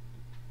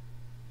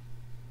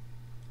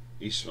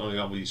 He's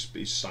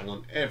sang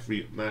on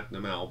every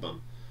Magnum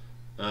album,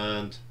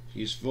 and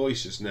his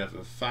voice has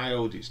never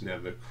failed, it's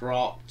never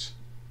cropped.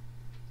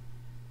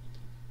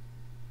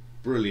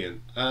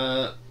 Brilliant.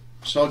 So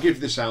I'll give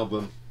this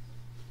album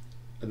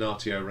an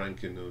R.T.O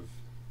ranking of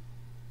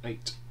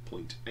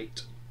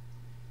 8.8.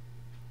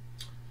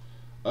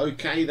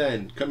 Okay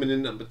then, coming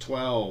in number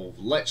 12,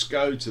 let's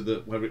go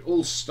to where it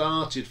all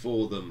started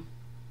for them.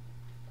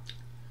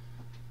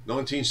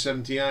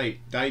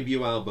 1978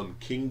 debut album,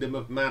 Kingdom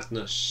of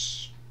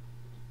Madness.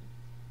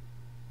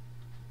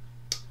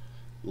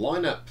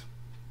 Lineup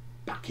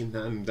back in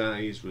them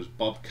days was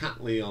Bob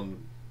Catley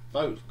on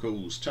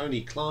vocals, Tony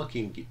Clark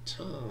in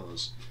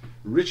guitars,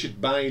 Richard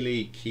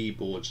Bailey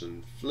keyboards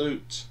and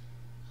flute,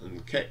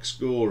 and Kex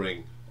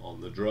Goring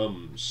on the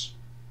drums.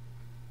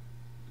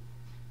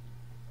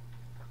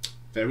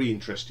 Very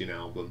interesting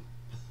album.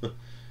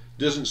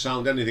 Doesn't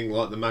sound anything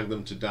like the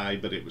Magnum today,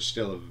 but it was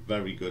still a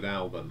very good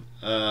album.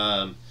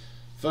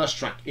 First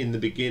track, In the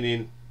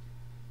Beginning.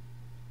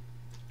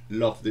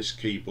 Love this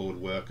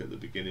keyboard work at the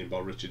beginning by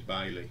Richard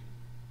Bailey.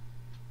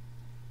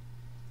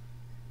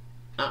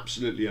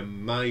 Absolutely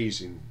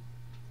amazing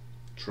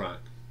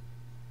track.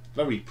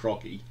 Very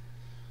proggy,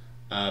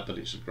 but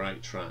it's a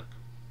great track.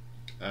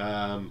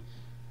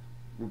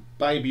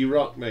 Baby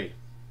Rock Me.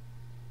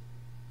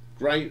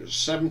 Great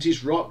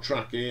 70s rock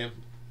track here.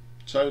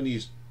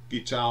 Tony's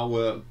guitar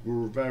work,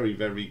 very,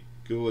 very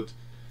good.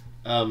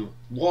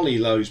 Wally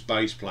Lowe's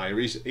bass player,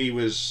 he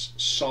was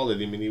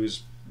solid. I mean, he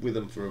was with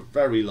them for a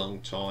very long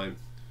time.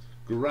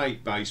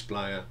 Great bass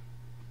player.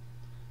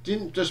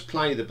 Didn't just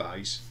play the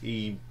bass,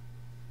 he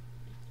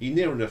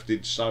near enough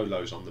did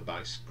solos on the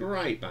bass.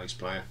 Great bass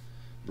player,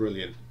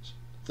 brilliant.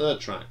 Third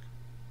track,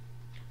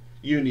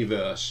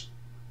 Universe.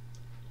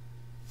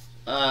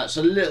 It's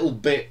a little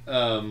bit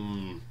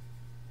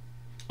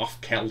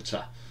off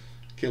kilter,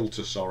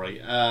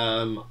 sorry.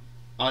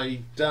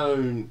 I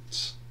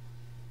don't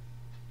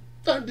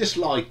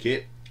dislike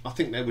it. I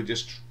think they were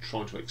just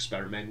trying to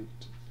experiment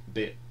a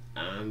bit,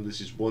 and this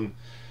is one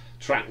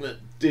track that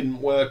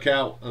didn't work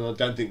out, and I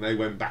don't think they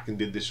went back and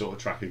did this sort of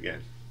track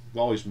again.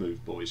 Wise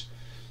move, boys.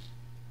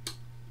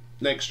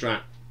 Next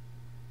track,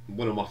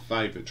 one of my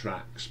favourite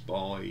tracks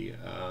by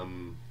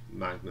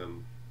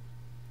Magnum.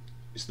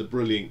 It's the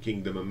brilliant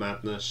Kingdom of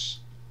Madness.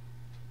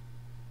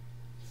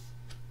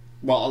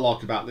 What I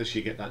like about this,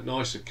 you get that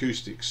nice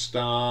acoustic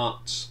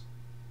start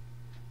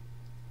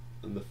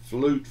and the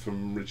flute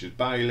from Richard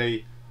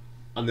Bailey,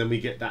 and then we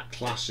get that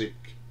classic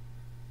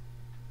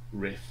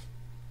riff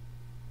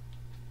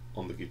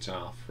on the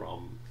guitar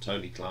from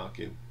Tony Clark.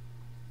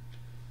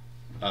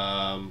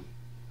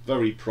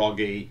 Very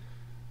proggy,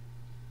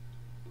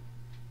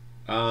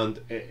 and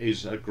it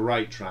is a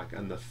great track,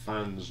 and the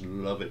fans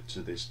love it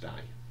to this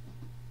day.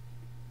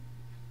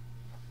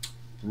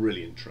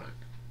 Brilliant track.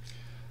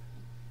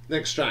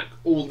 Next track,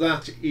 All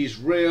That Is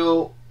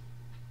Real.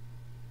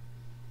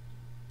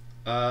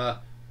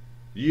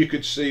 You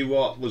could see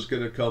what was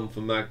going to come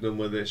for Magnum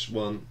with this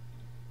one.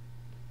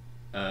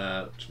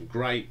 Some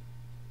great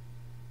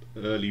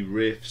early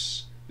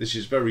riffs. This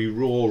is very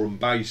raw and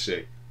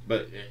basic,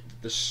 but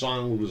the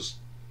sound was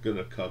going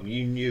to come.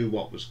 You knew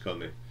what was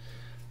coming.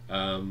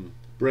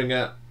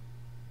 Bringer,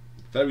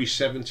 very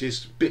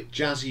 70s, bit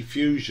jazzy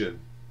fusion,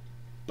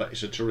 but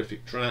it's a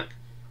terrific track.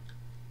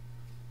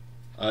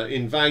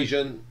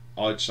 Invasion,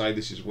 I'd say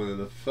this is one of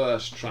the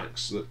first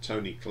tracks that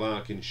Tony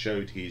Clark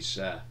showed his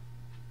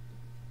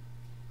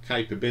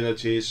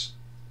capabilities.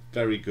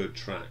 Very good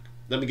track.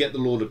 Then we get The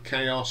Lord of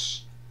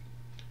Chaos.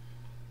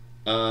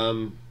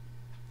 Very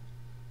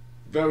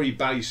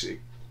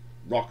basic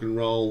rock and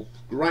roll,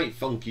 great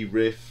funky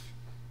riff.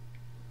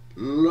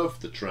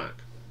 Love the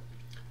track.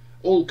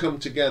 All come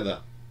together.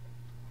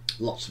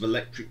 Lots of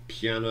electric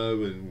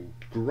piano and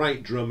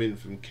great drumming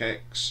from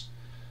Kex.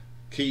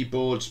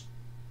 Keyboards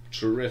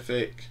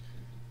terrific,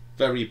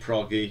 very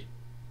proggy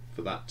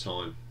for that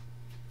time.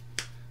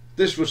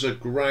 This was a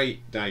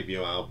great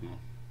debut album.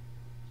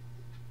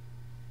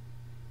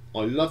 I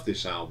love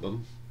this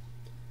album.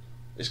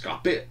 It's got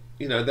a bit,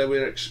 you know, they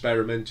were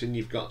experimenting.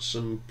 You've got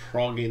some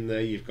prog in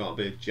there, you've got a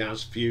bit of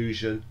jazz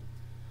fusion,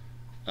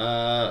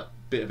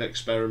 bit of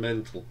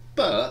experimental,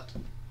 but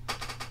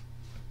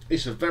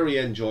it's a very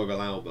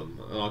enjoyable album,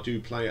 and I do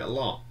play it a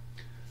lot,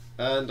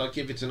 and I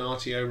give it an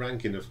R.T.O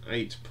ranking of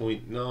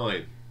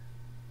 8.9.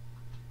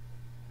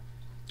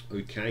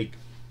 Okay,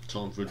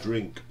 time for a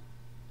drink.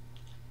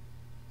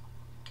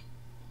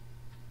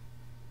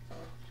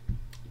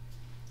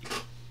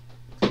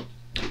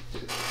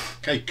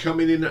 Okay,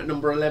 coming in at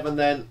number 11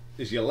 then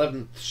is the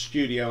 11th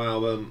studio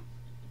album,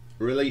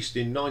 released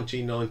in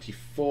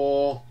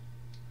 1994.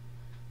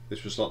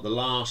 This was like the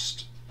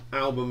last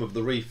album of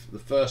the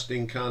first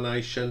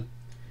incarnation.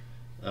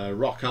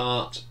 Rock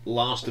art,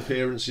 last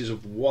appearances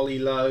of Wally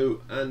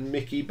Lowe and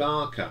Mickey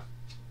Barker.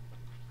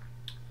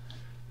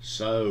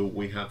 So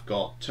we have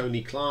got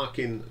Tony Clark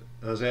in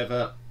as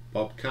ever,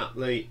 Bob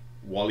Catley,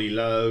 Wally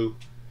Lowe,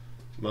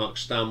 Mark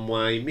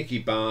Stanway, Mickey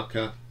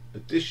Barker,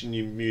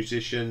 additional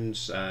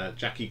musicians,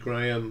 Jackie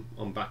Graham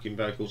on backing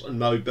vocals, and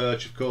Mo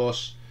Birch, of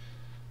course,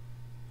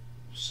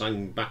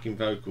 sang backing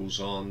vocals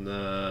on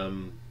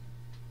the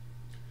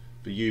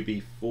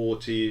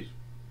UB40,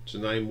 to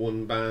name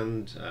one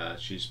band.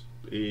 She's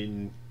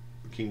in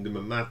Kingdom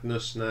of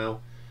Madness now.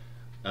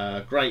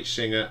 Great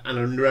singer and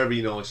a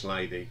very nice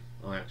lady.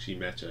 I actually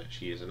met her.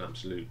 She is an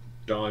absolute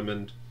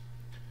diamond.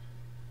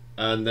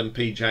 And then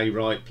PJ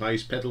Wright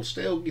plays pedal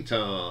steel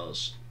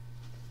guitars.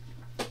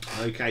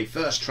 Okay,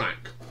 first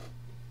track,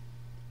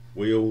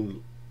 We All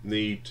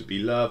Need to Be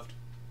Loved.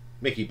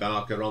 Mickey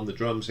Barker on the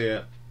drums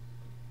here.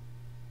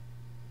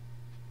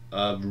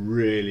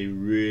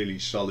 Really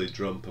solid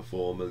drum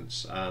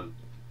performance.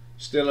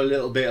 Still a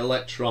little bit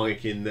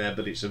electronic in there,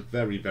 but it's a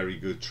very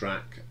good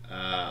track.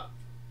 I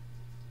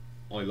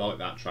like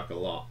that track a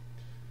lot.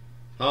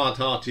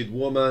 Hard-Hearted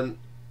Woman,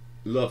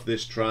 love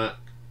this track.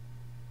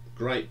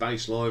 Great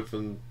bass line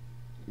from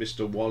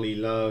Mr. Wally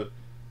Lowe,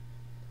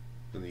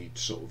 and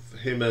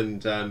him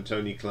and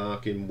Tony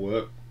Clarkin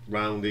work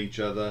round each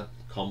other,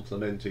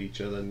 complement each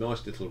other.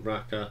 Nice little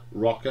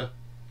rocker.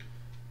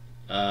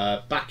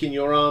 Back in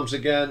Your Arms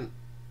Again.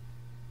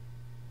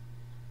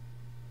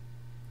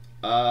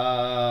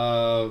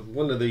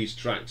 One of these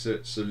tracks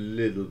that's a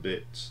little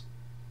bit,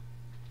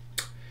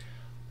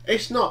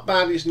 it's not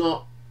bad, it's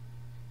not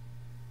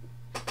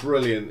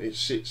brilliant, it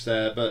sits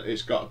there, but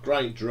it's got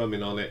great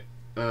drumming on it,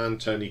 and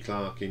Tony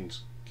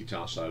Clarkin's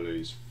guitar solo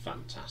is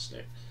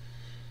fantastic.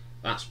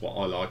 That's what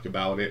I like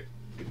about it,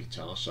 the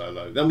guitar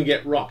solo. Then we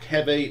get Rock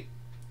Heavy.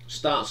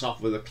 Starts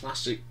off with a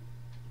classic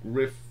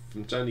riff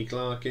from Tony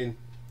Clarkin.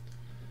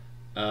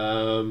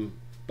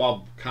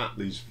 Bob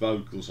Catley's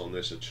vocals on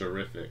this are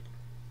terrific.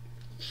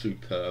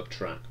 Superb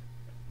track.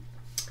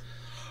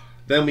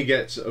 Then we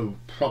get to,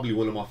 probably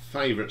one of my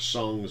favourite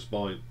songs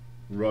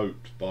wrote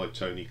by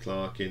Tony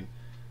Clarkin,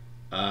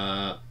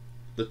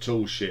 The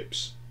Tall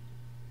Ships.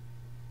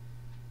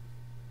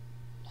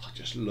 I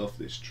just love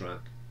this track.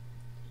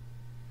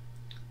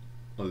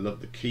 I love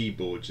the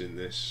keyboards in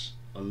this.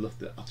 I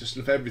just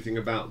love everything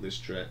about this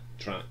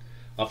track.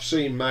 I've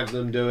seen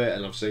Magnum do it,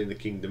 and I've seen the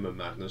Kingdom of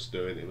Madness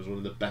do it. It was one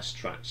of the best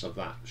tracks of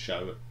that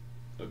show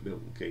at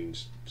Milton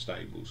Keynes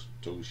Stables,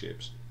 Tall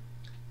Ships.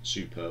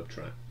 Superb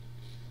track.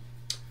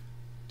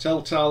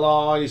 Telltale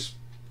Eyes,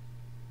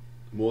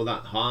 more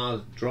that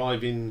hard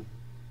driving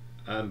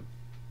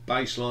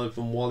bass line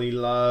from Wally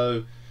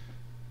Lowe.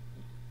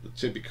 The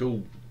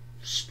typical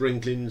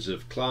sprinklings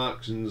of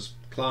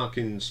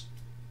Clarkin's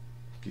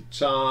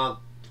guitar.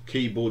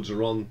 Keyboards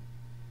are on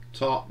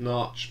top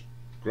notch.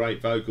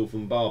 Great vocal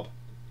from Bob.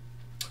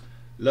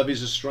 Love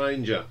Is a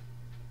Stranger.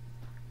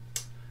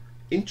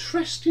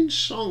 Interesting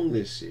song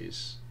this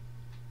is.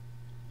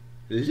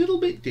 A little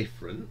bit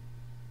different,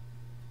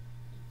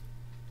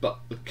 but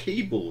the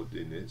keyboard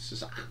in this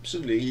just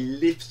absolutely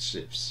lifts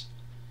it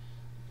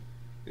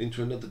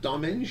into another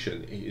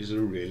dimension. It is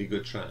a really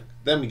good track.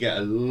 Then we get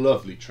a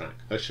lovely track,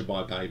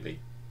 Hushabye Baby.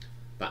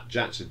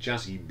 That's a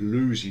jazzy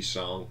bluesy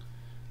song.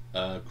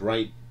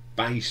 Great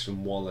bass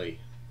from Wally.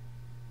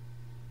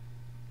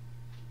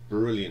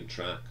 Brilliant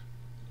track,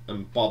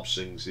 and Bob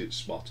sings it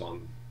spot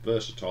on.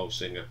 Versatile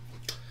singer.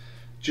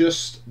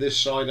 Just This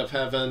Side of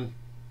Heaven,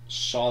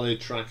 solid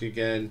track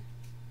again.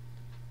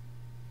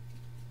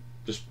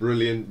 Just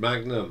brilliant.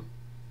 Magnum,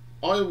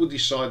 I would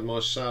decide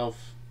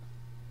myself,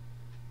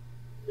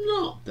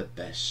 not the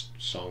best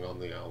song on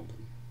the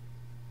album.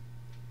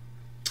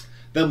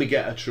 Then we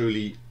get a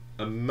truly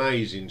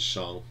amazing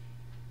song,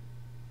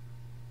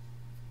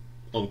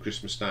 On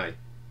Christmas Day.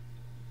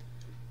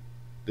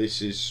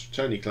 This is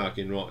Tony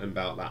Clarkin writing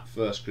about that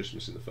first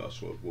Christmas in the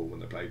First World War, when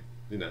they played,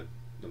 when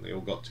they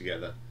all got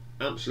together.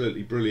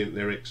 Absolutely brilliant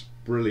lyrics,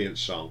 brilliant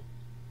song,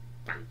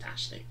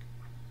 fantastic.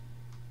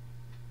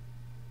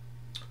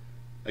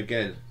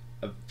 Again,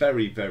 a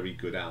very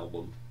good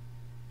album.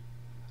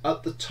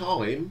 At the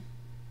time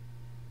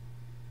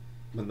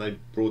when they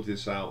brought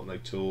this out and they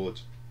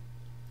toured,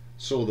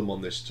 saw them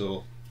on this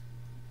tour,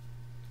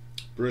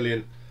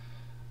 brilliant.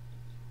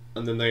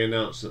 And then they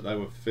announced that they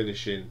were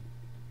finishing,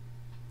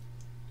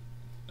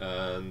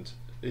 and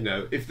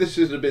if this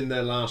had been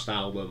their last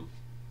album,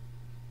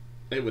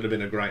 it would have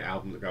been a great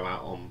album to go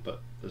out on,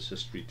 but as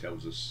history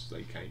tells us,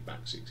 they came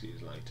back 6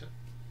 years later.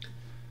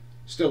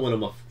 Still one of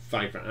my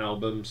favourite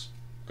albums.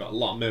 Got a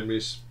lot of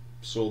memories.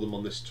 Saw them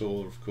on this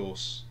tour, of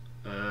course,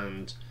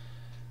 and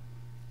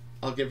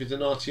I'll give it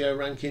an R.T.O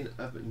ranking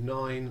of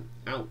 9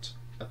 out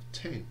of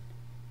 10.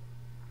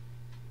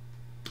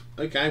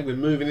 Okay, we're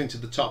moving into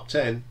the top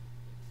 10.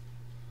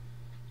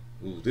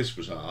 Ooh, this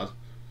was hard.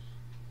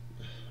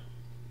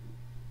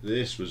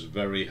 This was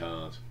very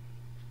hard.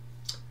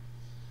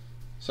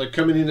 So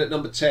coming in at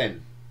number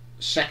 10,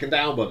 second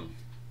album,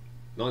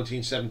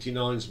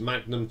 1979's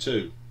Magnum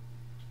II.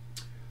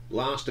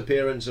 Last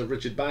appearance of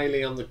Richard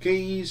Bailey on the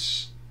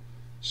keys.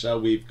 So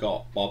we've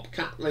got Bob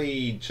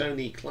Catley,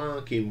 Tony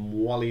Clarkin,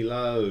 Wally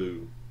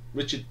Lowe,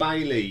 Richard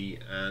Bailey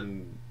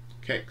and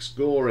Kex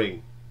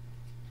Goring.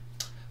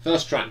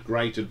 First track,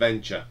 Great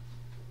Adventure.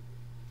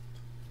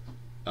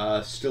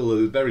 Still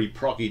a very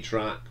proggy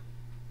track.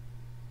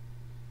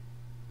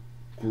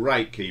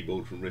 Great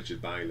keyboard from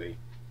Richard Bailey.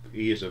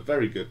 He is a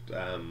very good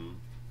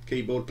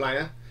keyboard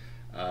player.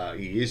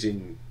 He is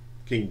in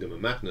Kingdom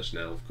of Madness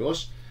now, of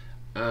course,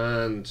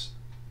 and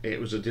it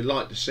was a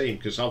delight to see him,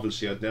 because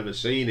obviously I'd never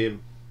seen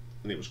him,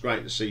 and it was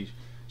great to see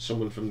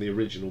someone from the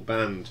original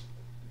band.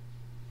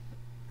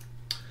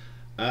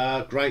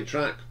 Great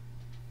track.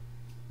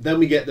 Then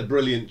we get the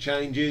Brilliant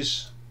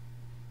Changes,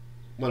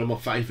 one of my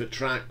favourite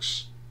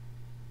tracks.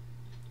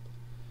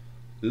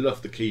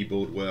 Love the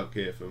keyboard work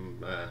here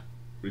from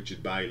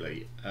Richard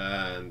Bailey,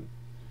 and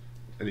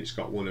it's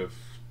got one of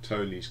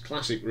Tony's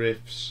classic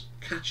riffs,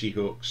 catchy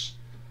hooks,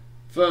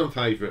 firm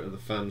favourite of the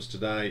fans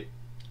today,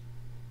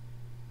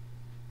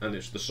 and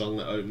it's the song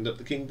that opened up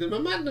the Kingdom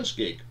of Madness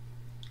gig.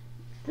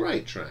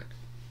 Great track.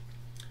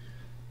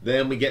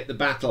 Then we get The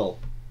Battle,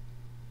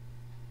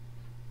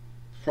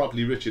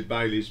 probably Richard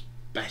Bailey's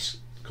best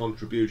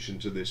contribution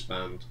to this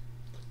band.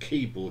 The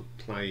keyboard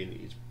playing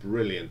is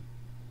brilliant,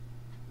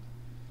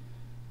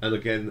 and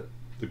again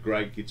the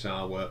great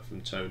guitar work from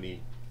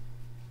Tony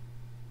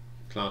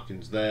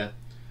Clarkin's there,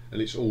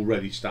 and it's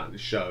already starting to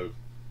show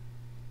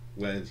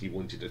where he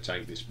wanted to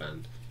take this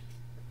band.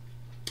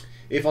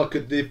 If I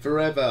Could Live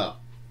Forever,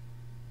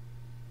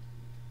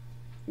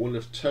 one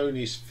of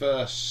Tony's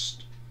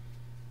first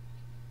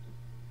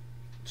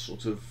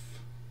sort of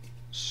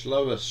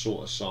slower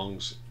sort of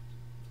songs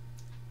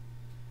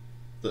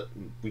that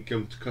we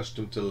come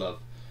accustomed to love,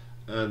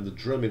 and the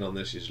drumming on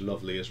this is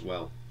lovely as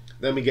well.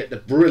 Then we get the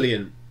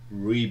brilliant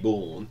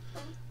Reborn.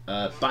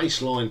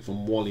 Bass line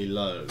from Wally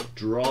Lowe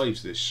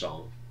drives this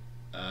song.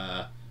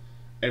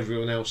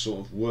 Everyone else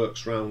sort of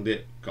works around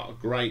it. Got a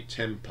great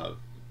tempo.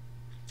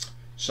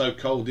 So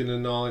Cold in the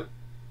Night,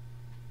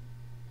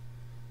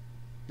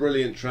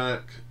 brilliant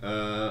track.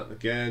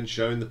 Again,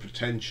 showing the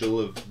potential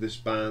of this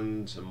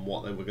band and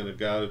what they were going to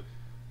go.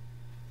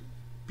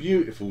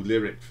 Beautiful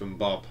lyric from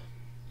Bob.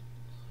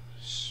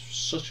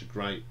 Such a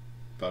great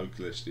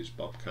vocalist is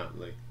Bob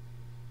Catley.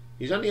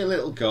 He's only a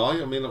little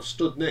guy. I mean, I've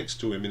stood next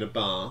to him in a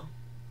bar.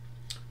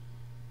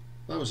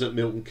 That was at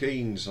Milton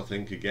Keynes, I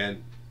think,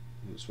 again.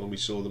 That's when we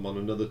saw them on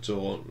another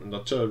tour, and I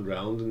turned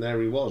round and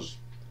there he was.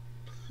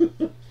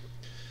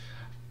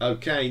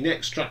 Okay,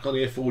 next track on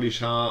here, Foolish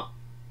Heart.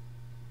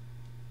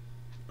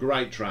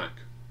 Great track.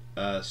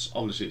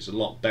 Obviously it's a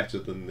lot better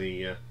than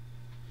the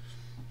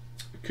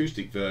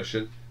acoustic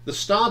version. The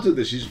start of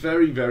this is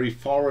very, very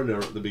Foreigner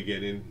at the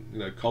beginning, you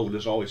know, Cold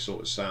as Ice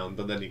sort of sound,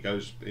 but then it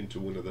goes into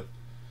one of the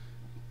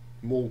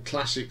more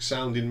classic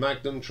sounding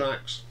Magnum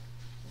tracks.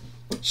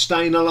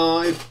 Staying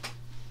Alive,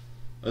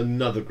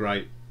 another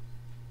great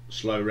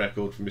slow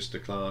record from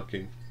Mr.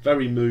 Clarkin.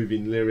 Very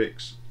moving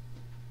lyrics.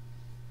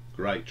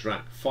 Great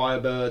track.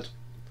 Firebird,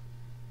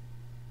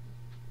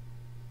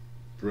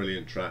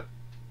 brilliant track.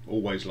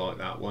 Always like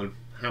that one.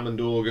 Hammond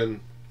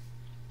organ,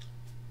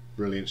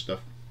 brilliant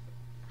stuff.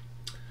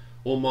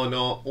 All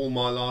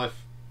My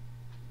Life,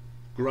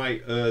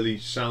 great early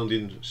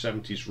sounding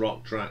 70s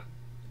rock track.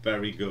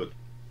 Very good.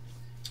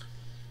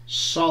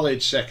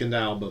 Solid second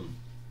album.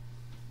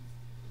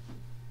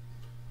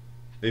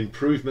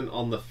 Improvement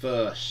on the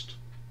first,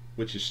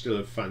 which is still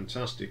a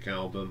fantastic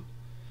album,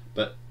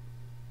 but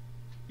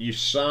you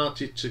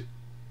started to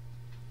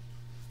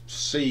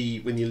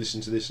see when you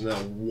listen to this now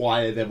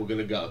why they were going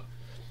to go,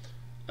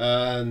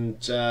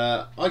 and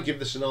I give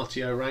this an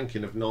R.T.O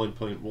ranking of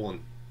 9.1.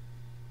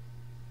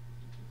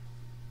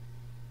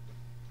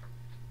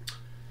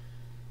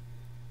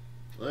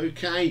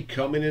 Okay,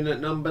 coming in at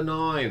number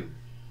 9,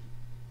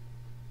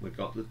 we've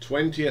got the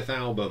 20th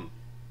album,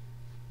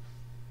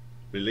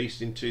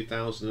 released in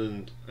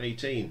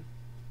 2018.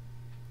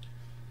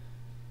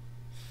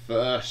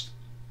 First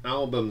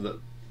album that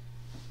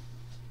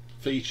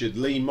featured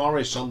Lee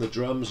Morris on the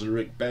drums and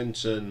Rick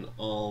Benton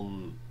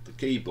on the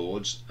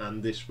keyboards,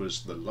 and this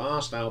was the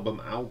last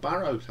album Al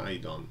Barrow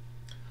played on.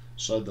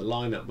 So the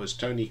lineup was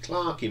Tony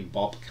Clarkin,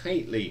 Bob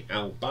Catley,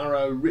 Al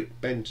Barrow, Rick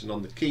Benton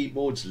on the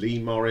keyboards, Lee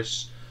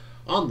Morris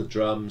on the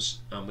drums,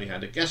 and we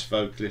had a guest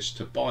vocalist,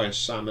 Tobias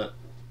Sammet,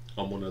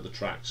 on one of the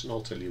tracks, and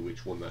I'll tell you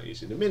which one that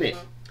is in a minute.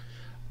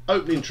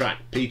 Opening track,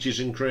 Peaches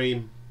and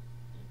Cream,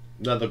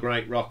 another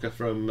great rocker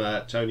from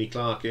Tony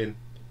Clarkin.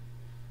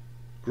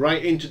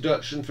 Great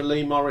introduction for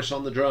Lee Morris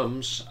on the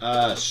drums.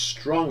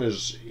 Strong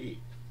as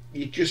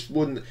you just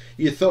wouldn't.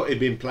 You thought he'd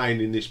been playing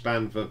in this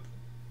band for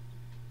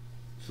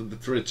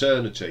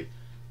eternity.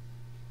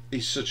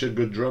 He's such a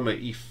good drummer.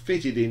 He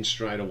fitted in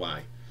straight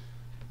away.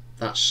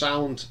 That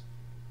sound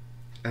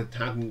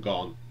hadn't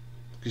gone,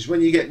 because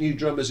when you get new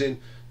drummers in,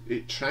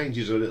 it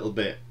changes a little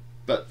bit.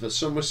 But for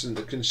some reason,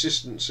 the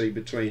consistency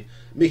between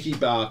Mickey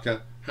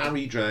Barker,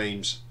 Harry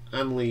James,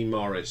 and Lee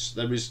Morris,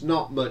 there is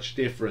not much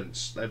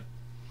difference.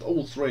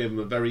 All three of them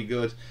are very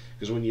good,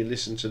 because when you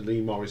listen to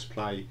Lee Morris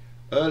play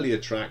earlier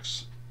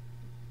tracks,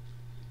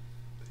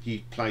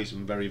 he plays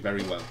them very,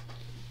 very well.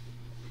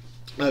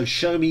 Oh,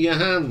 Show Me Your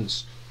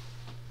Hands,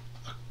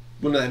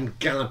 one of them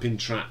galloping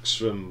tracks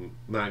from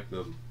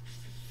Magnum,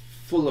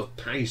 full of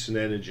pace and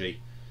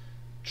energy.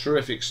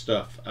 Terrific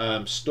stuff.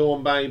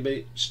 Storm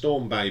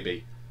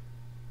Baby.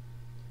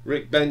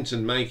 Rick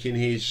Benton making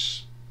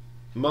his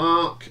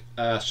mark.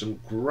 Some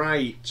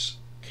great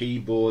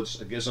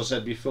keyboards. As I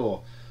said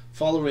before,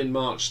 following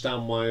Mark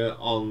Stanway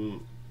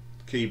on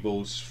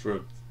keyboards for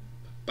a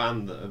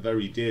band that are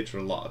very dear to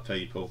a lot of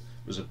people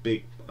was a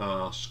big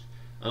ask,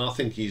 and I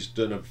think he's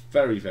done a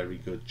very, very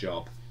good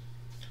job.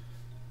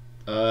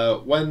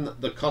 Welcome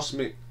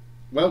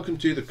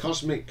to the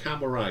Cosmic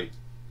Cabaret.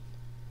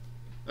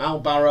 Al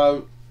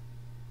Barrow,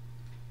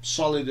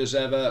 solid as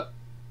ever,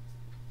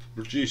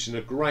 producing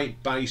a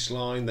great bass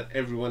line that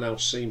everyone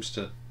else seems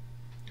to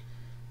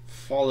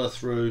follow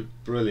through.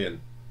 Brilliant.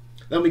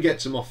 Then we get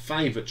to my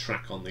favourite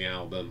track on the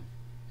album,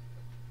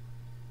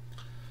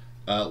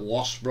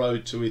 Lost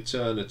Road to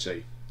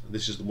Eternity.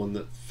 This is the one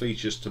that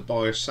features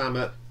Tobias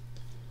Sammet.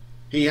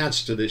 He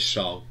adds to this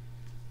song.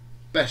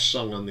 Best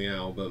song on the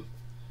album.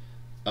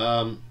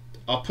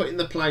 I'll put in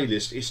the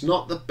playlist. It's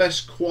not the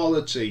best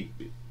quality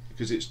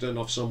because it's done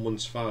off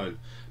someone's phone,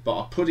 but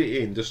I put it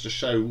in just to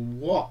show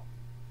what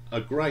a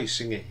great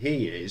singer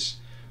he is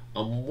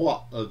and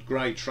what a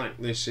great track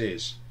this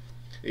is.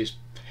 It's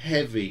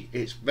heavy,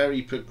 it's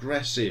very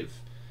progressive,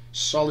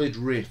 solid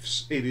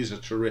riffs. It is a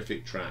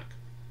terrific track.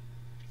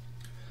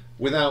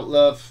 Without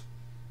Love,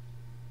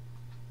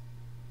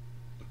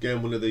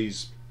 again one of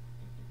these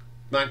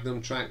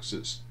Magnum tracks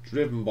that's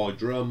driven by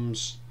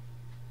drums,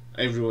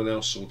 everyone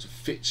else sort of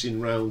fits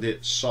in round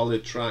it.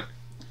 Solid track.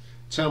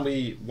 Tell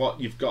Me What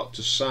You've Got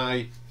to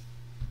Say.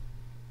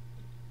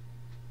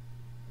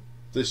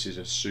 This is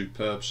a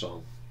superb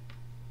song.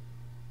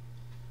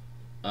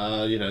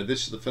 You know,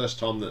 this is the first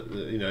time that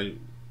you know,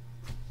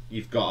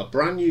 you've got a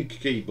brand new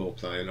keyboard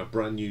player and a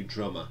brand new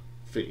drummer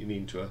fitting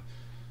into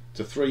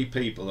to three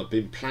people that have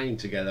been playing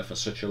together for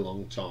such a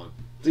long time.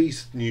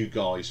 These new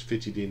guys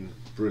fitted in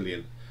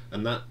brilliant,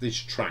 and that this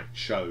track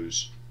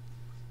shows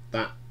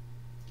that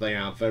they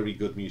are very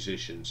good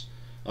musicians.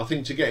 I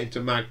think to get into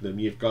Magnum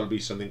you've got to be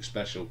something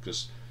special,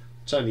 because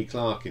Tony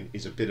Clarkin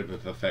is a bit of a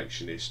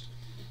perfectionist.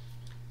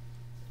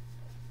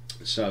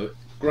 So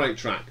great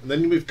track. And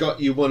then we've got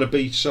You Wanna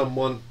Be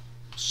Someone.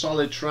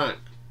 Solid track,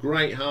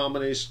 great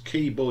harmonies,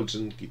 keyboards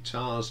and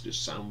guitars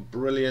just sound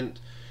brilliant.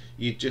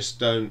 You just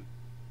don't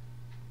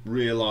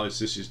realise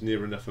this is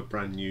near enough a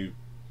brand new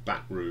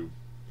back room.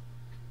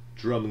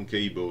 Drum and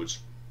keyboards,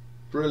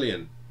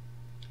 brilliant.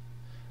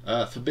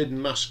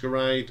 Forbidden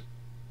Masquerade,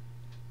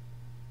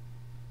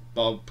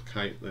 Bob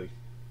Catley.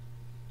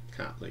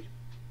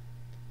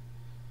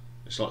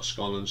 It's like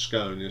Scone and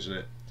Scone, isn't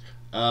it?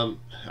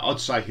 I'd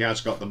say he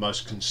has got the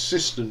most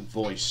consistent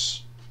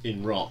voice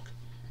in rock.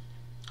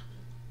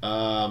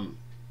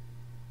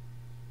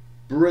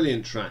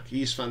 Brilliant track.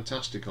 He's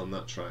fantastic on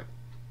that track.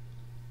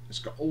 It's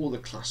got all the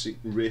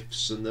classic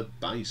riffs and the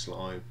bass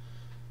line.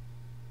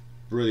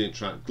 Brilliant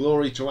track.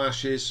 Glory to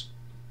Ashes.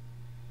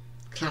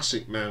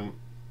 Classic Magnum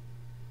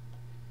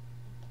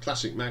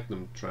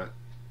track.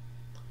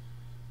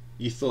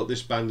 You thought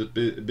this band had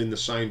been the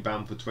same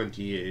band for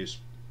 20 years.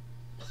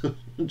 It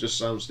just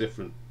sounds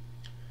different.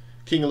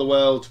 King of the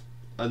World,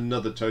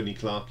 another Tony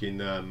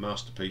Clarkin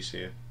masterpiece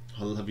here.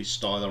 I love his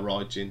style of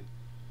writing.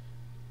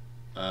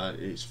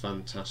 It's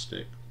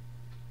fantastic.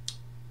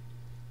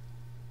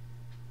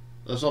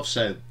 As I've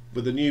said,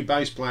 with a new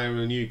bass player and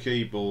a new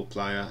keyboard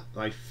player,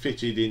 they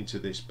fitted into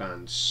this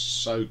band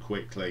so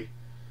quickly,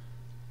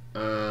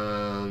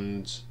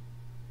 and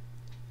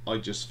I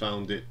just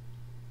found it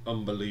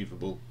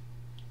unbelievable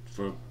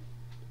for a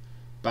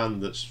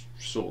band that's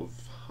sort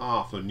of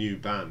half a new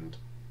band.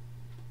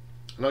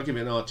 And I'll give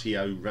it an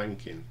R.T.O.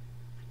 ranking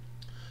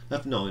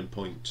of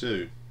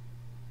 9.2.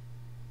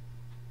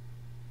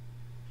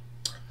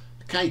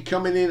 Okay,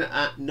 coming in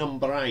at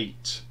number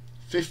 8,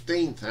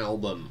 15th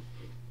album,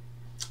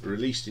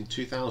 released in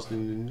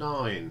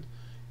 2009,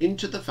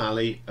 Into the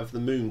Valley of the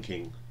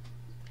Moonking.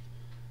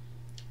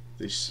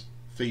 This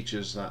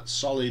features that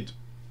solid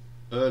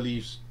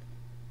early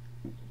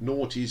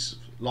noughties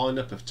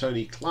lineup of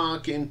Tony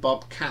Clarkin,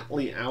 Bob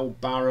Catley, Al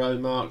Barrow,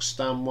 Mark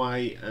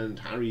Stanway and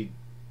Harry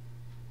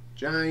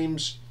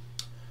James.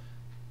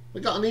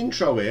 We got an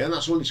intro here, and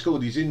that's what it's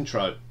called, his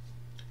intro.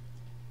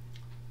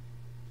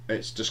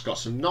 It's just got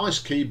some nice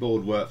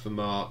keyboard work for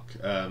Mark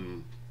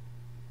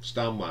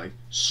Stanway,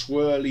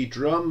 swirly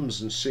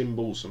drums and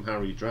cymbals from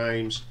Harry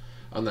James,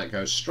 and that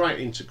goes straight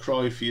into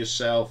Cry For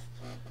Yourself.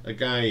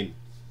 Again,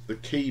 the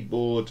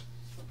keyboard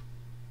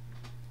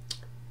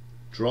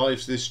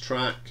drives this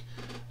track.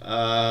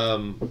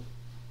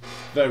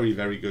 Very,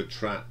 very good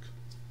track.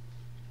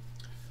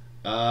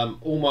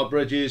 All My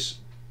Bridges,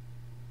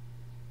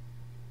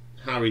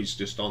 Harry's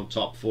just on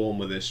top form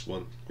with this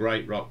one.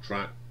 Great rock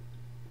track,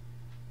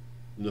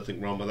 nothing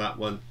wrong with that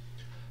one.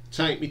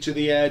 Take Me to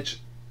the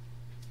Edge,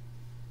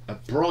 a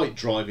bright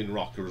driving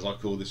rocker as I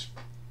call this,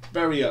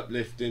 very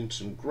uplifting,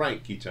 some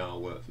great guitar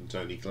work from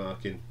Tony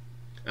Clarkin.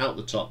 Out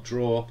the Top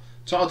Drawer,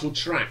 title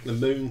track The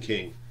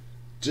Moonking,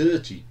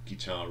 dirty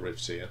guitar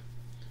riffs here,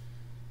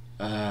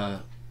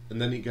 and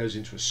then it goes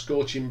into a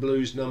Scorching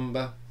Blues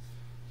number.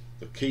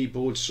 The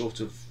keyboard sort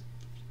of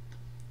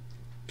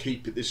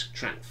keep this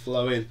track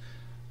flowing.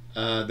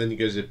 Then he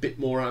goes a bit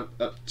more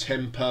up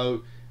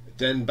tempo,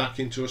 then back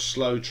into a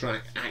slow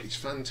track. It's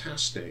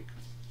fantastic.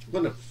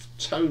 One of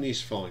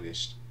Tony's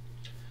finest.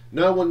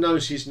 No one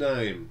knows his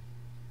name.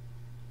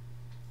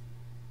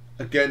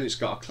 Again, it's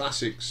got a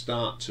classic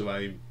start to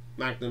a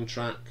Magnum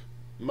track.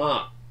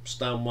 Mark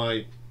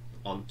Stanway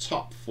on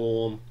top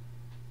form.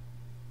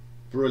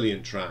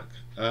 Brilliant track.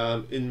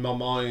 In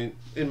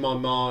my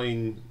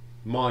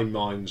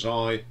mind's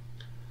eye,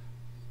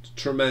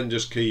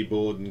 tremendous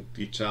keyboard and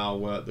guitar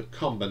work. The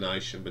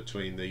combination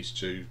between these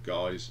two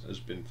guys has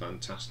been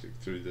fantastic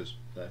through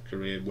their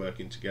career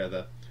working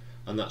together,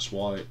 and that's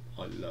why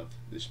I love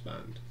this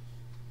band.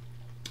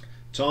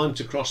 Time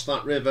to Cross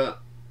That River.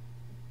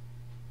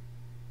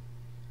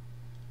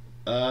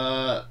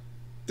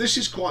 This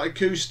is quite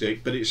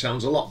acoustic, but it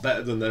sounds a lot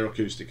better than their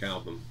acoustic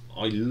album.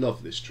 I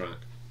love this track.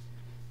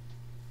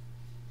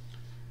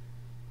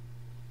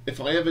 If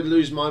I Ever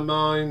Lose My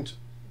Mind,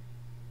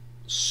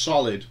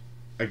 solid.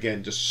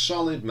 Again, just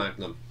solid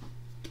Magnum.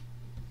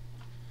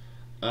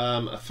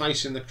 A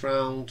Face in the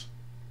Crowd.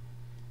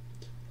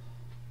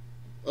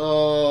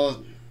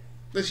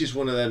 This is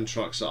one of them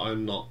tracks that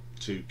I'm not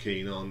too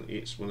keen on.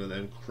 It's one of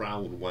them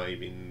crowd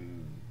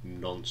waving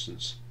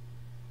nonsense.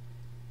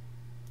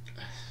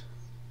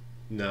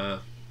 Nah,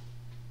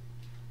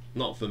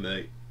 not for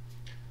me.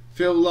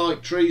 Feel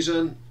Like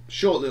Treason,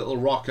 short little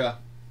rocker.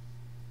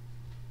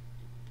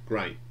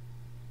 Great,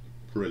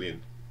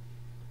 brilliant.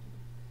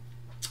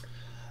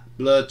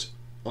 Blood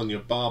on Your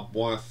Barbed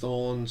Wire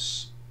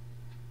Thorns.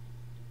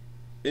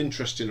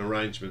 Interesting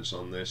arrangements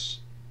on this.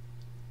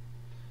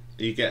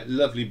 You get a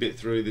lovely bit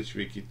through this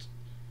week.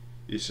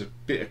 It's a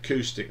bit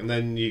acoustic, and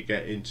then you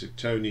get into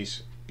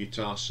Tony's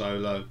guitar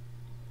solo,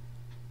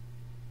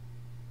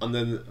 and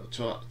then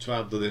to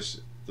add to this,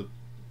 the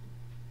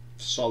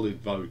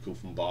solid vocal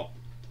from Bob.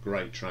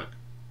 Great track.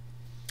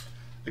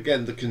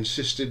 Again, the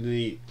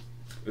consistency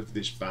of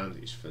this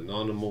band is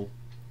phenomenal.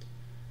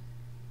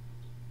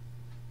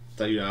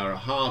 They are a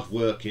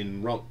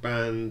hard-working rock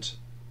band,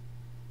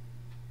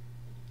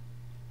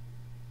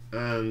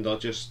 and I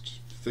just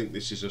think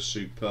this is a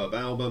superb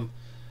album,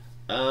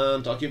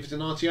 and I'll give it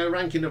an R.T.O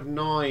ranking of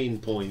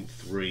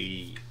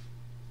 9.3.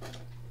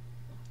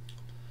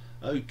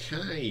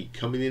 Okay,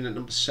 coming in at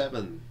number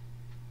 7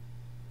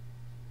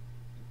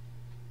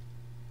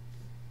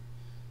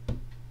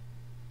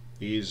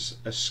 is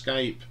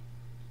Escape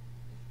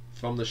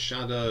from the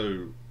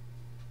Shadow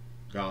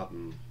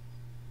Garden,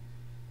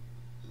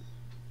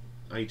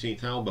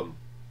 18th album.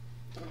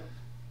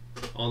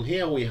 On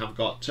here we have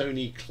got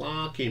Tony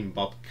Clarkin,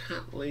 Bob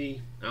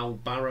Catley, Al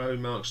Barrow,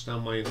 Mark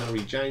Stanway and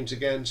Harry James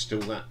again,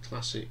 still that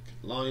classic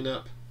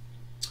lineup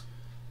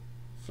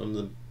from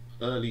the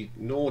early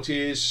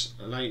noughties,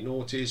 late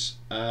noughties.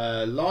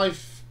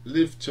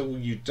 Live Till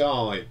You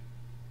Die,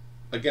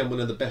 again one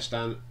of the best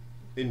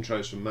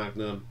intros from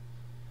Magnum.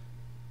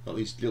 Got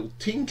these little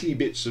tinkly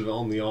bits of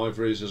On the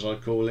Ivories, as I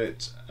call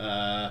it.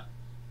 Then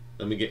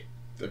we get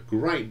a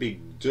great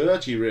big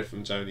dirty riff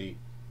from Tony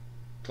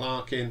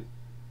Clarkin.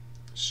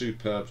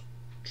 Superb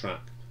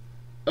track.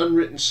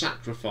 Unwritten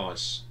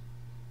Sacrifice,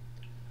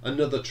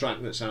 another track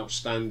that's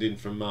outstanding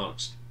from Mark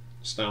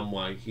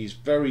Stanway. He's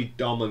very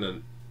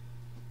dominant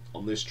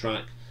on this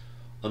track,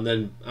 and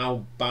then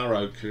Al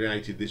Barrow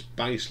created this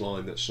bass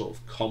line that sort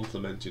of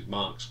complemented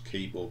Mark's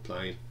keyboard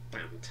playing.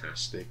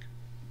 Fantastic.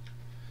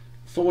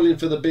 Falling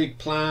for the Big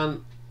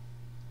Plan,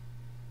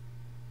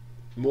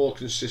 more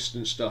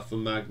consistent stuff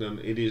from Magnum.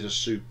 It is a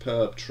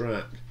superb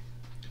track.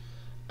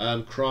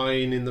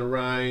 Crying in the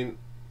Rain,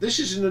 this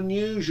is an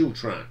unusual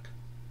track.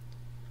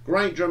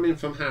 Great drumming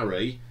from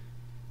Harry,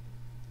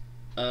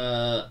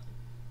 and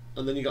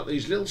then you got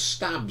these little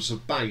stabs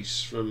of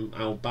bass from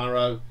Al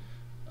Barrow,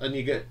 and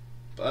you get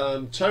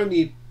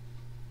Tony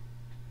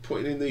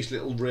putting in these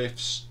little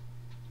riffs.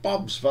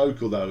 Bob's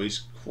vocal though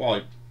is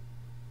quite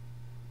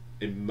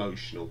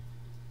emotional.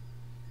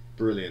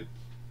 Brilliant.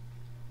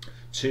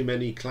 Too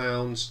Many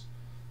Clowns,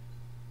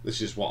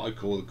 this is what I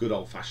call a good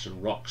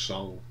old-fashioned rock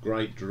song.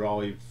 Great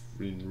driving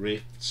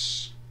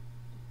riffs.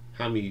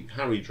 Harry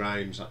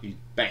James at his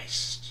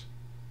best.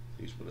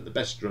 He's one of the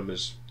best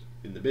drummers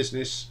in the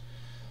business.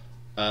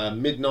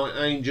 Midnight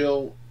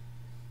Angel,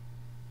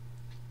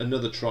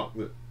 another track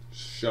that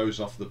shows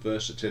off the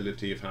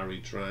versatility of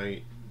Harry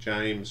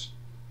James.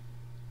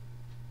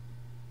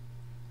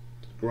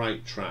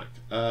 Great track.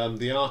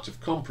 The Art of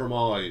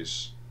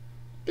Compromise,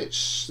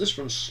 this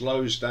one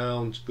slows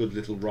down, good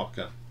little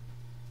rocker.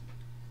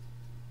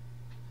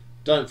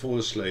 Don't Fall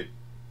Asleep,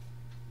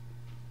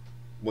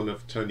 one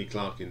of Tony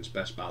Clarkin's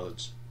best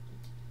ballads.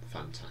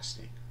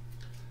 Fantastic.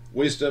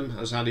 Wisdom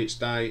has had its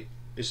day.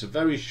 It's a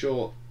very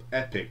short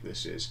epic,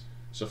 this is.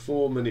 It's a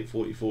 4-minute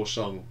 44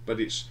 song, but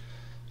it's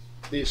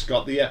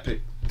got the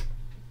epic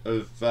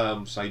of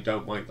say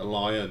Don't Wake the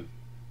Lion,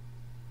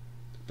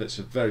 but it's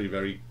a very,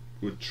 very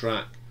good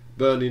track.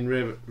 Burning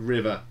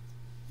River,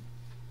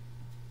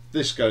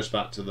 this goes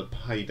back to the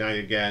heyday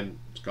again.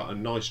 It's got a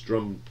nice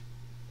drum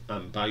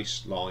and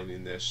bass line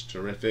in this,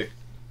 terrific.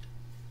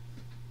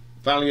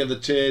 Valley of the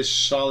Tears,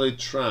 solid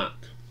track,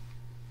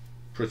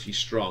 pretty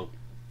strong.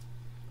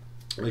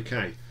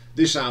 Okay,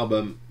 this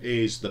album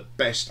is the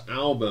best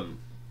album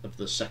of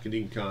the second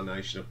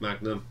incarnation of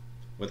Magnum,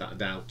 without a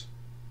doubt.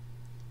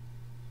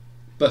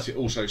 But it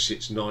also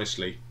sits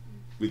nicely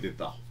within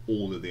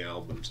all of the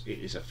albums. It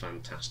is a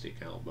fantastic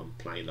album,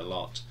 played a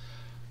lot.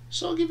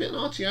 So I'll give it an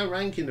R.T.O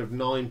ranking of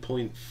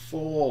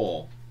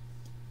 9.4.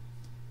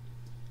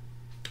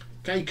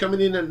 Okay, coming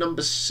in at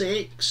number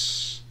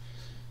 6,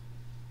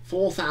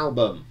 fourth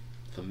album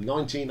from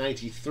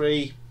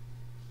 1983,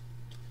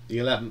 The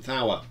 11th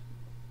Hour.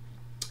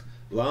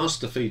 Last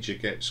to feature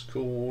gets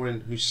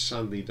Corin, who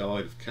sadly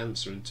died of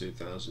cancer in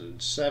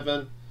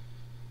 2007.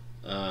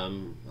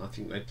 I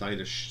think they played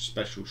a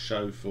special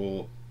show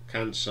for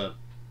cancer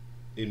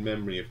in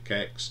memory of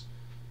Kex.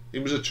 He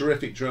was a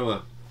terrific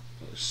drummer.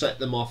 Set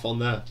them off on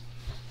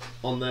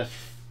their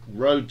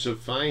road to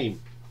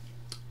fame.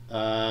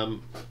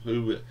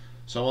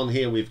 So on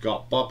here we've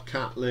got Bob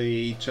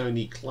Catley,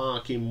 Tony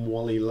Clarkin,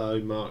 Wally Lowe,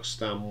 Mark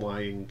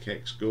Stanway and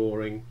Kex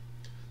Goring.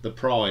 The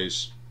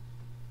Prize.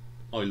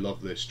 I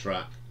love this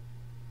track.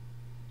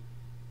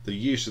 The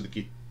use of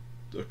the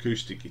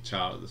acoustic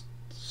guitar at the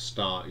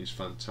start is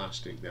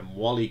fantastic. Then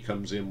Wally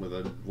comes in with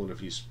one of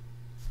his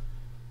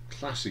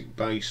classic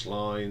bass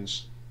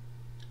lines,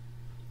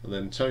 and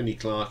then Tony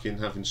Clarkin,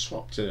 having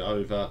swapped it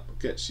over,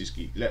 gets his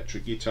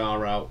electric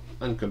guitar out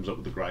and comes up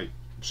with a great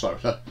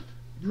solo.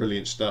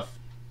 Brilliant stuff.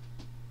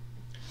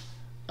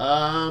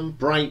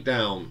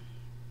 Breakdown.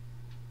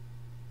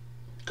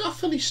 Got a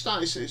funny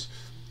start.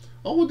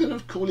 I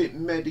wouldn't call it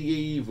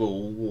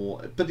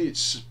medieval, but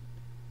it's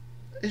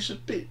a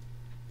bit,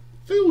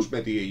 feels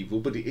medieval,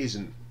 but it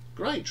isn't.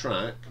 Great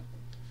track.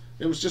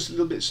 It was just a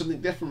little bit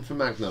something different for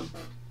Magnum.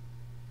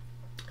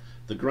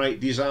 The Great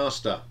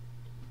Disaster.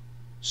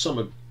 Some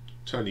of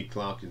Tony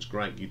Clarkin's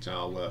great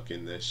guitar work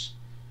in this.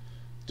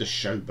 Just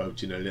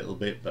showboating a little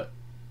bit, but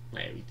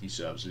well, he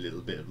deserves a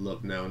little bit of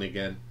love now and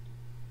again.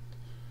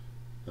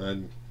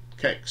 And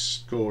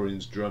Kex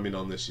Goring's drumming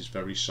on this is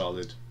very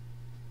solid,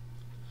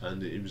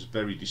 and it was a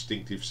very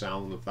distinctive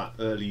sound of that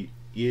early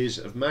years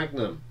of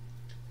Magnum.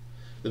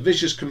 The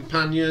Vicious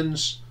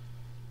Companions.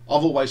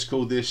 I've always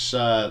called this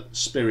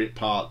Spirit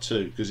Part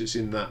 2 because it's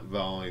in that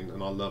vein,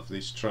 and I love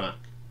this track.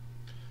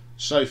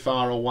 So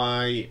Far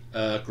Away,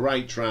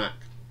 great track,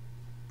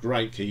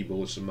 great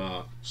keyboards from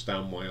Mark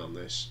Stanway on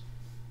this.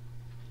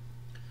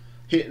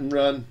 Hit and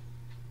Run,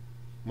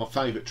 my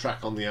favourite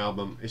track on the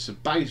album. It's a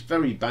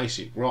very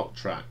basic rock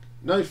track,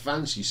 no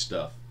fancy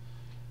stuff,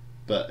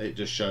 but it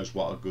just shows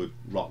what a good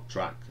rock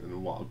track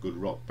and what a good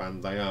rock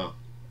band they are.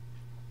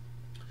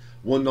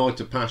 One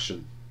Night of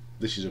Passion.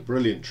 This is a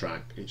brilliant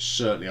track. It's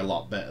certainly a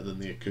lot better than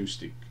the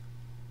acoustic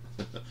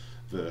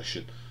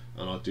version,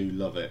 and I do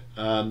love it.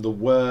 The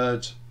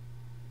Word.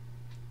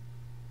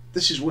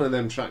 This is one of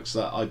them tracks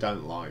that I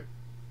don't like.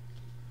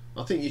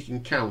 I think you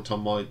can count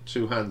on my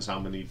two hands how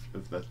many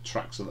of the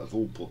tracks that I've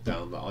all put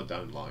down that I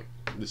don't like.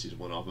 This is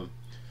one of them.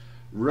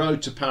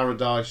 Road to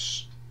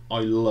Paradise.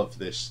 I love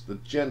this. The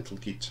gentle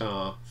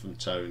guitar from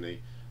Tony,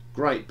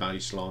 great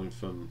bass line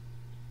from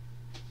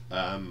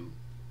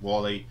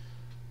Wally.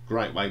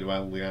 Great way to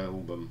end the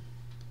album.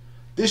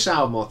 This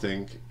album, I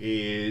think,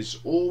 is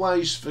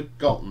always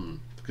forgotten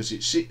because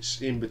it sits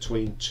in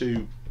between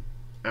two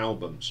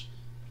albums.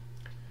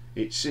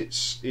 It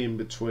sits in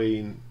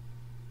between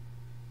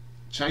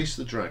Chase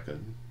the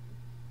Dragon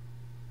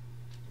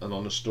and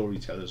On a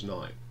Storyteller's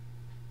Night.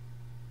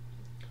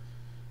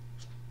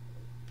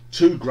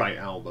 Two great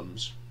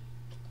albums,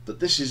 but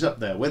this is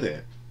up there with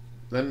it.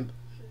 Then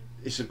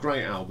it's a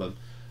great album.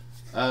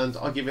 And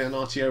I give it an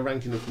R.T.O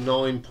ranking of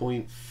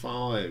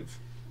 9.5.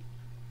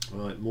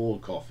 Right, more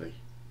coffee.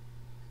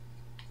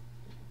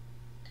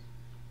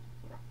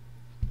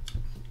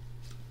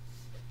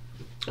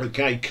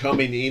 Okay,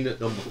 coming in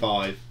at number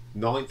 5,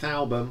 ninth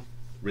album,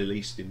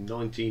 released in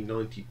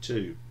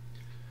 1992.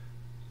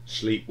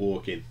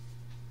 Sleepwalking.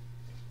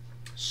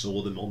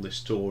 Saw them on this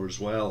tour as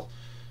well.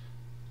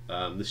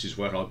 This is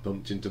where I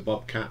bumped into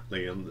Bob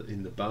Catley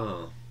in the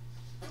bar.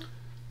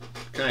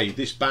 Okay,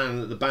 this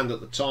band, the band at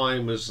the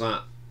time was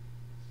that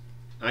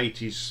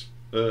 80s,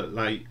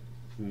 late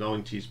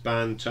 90s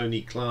band.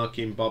 Tony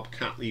Clarkin, Bob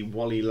Catley,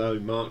 Wally Lowe,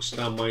 Mark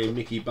Stanway and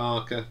Mickey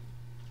Barker,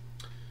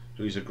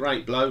 who's a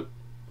great bloke.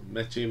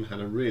 Met him,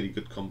 had a really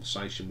good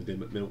conversation with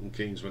him at Milton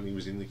Keynes when he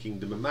was in the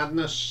Kingdom of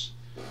Madness.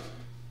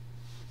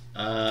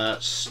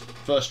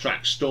 First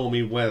track,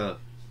 Stormy Weather.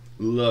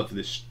 Love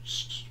this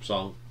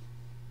song.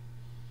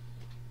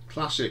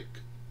 Classic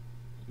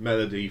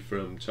melody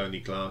from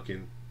Tony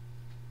Clarkin.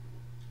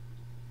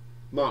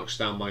 Mark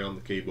Stanway on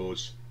the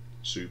keyboards,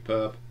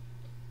 superb.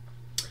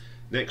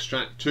 Next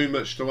track, Too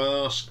Much to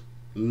Ask.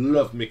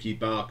 Love Mickey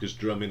Barker's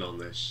drumming on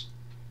this,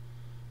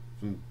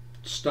 from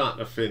start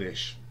to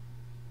finish,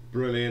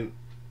 brilliant.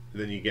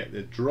 Then you get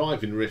the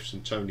driving riffs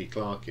from Tony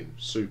Clarkin,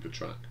 super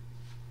track.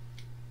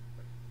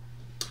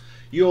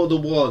 You're the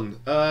One,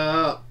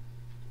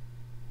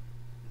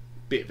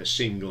 bit of a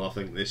single, I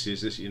think this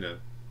is, you know,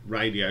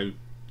 radio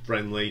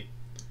friendly.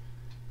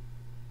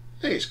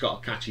 It's got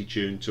a catchy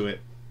tune to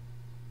it.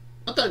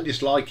 I don't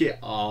dislike it,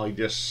 I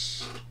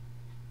just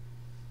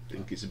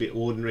think it's a bit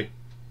ordinary.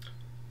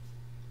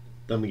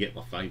 Then we get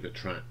my favourite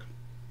track,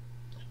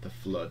 The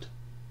Flood.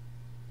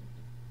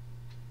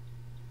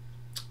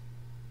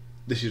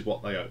 This is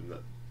what they open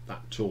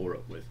that tour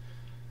up with.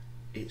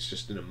 It's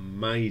just an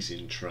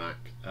amazing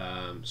track.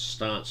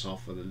 Starts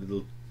off with a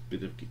little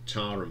bit of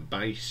guitar and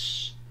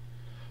bass,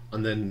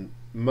 and then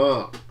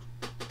Mark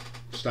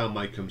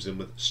Stanway comes in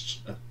with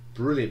a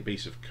brilliant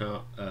piece of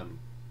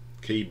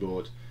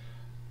keyboard.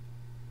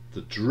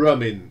 The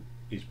drumming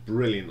is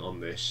brilliant on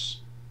this.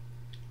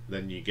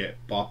 Then you get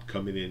Bob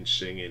coming in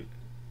singing,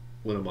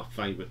 one of my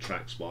favourite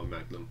tracks by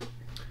Magnum.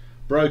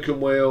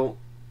 Broken Wheel,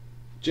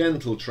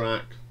 gentle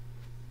track,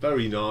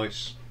 very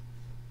nice.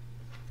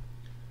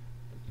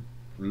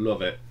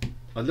 Love it.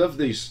 I love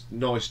these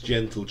nice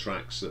gentle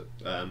tracks that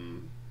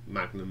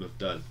Magnum have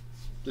done.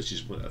 This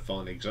is a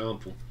fine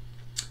example.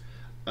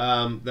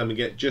 Then we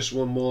get Just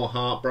One More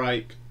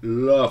Heartbreak.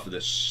 Love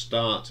the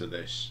start to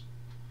this.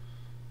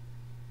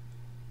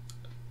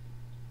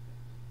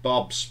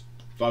 Bob's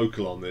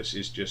vocal on this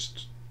is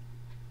just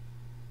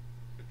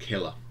a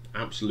killer,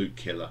 absolute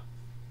killer.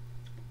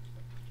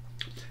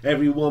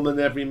 Every Woman,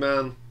 Every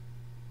Man.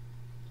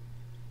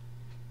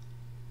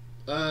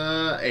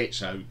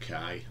 It's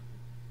okay.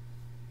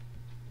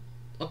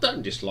 I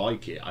don't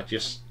dislike it, I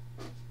just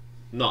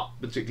not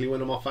particularly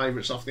one of my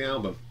favourites off the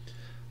album.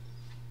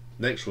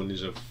 Next one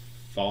is a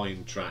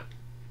fine track,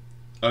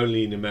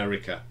 Only in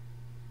America.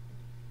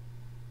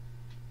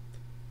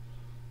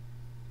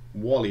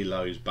 Wally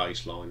Lowe's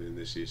bass line in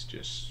this is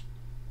just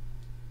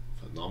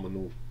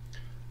phenomenal.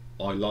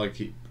 I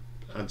like it,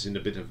 adds in a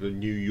bit of a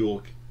New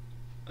York,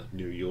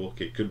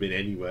 it could have been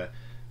anywhere,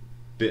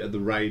 bit of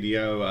the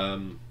radio.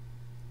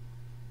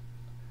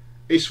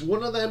 It's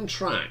one of them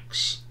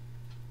tracks,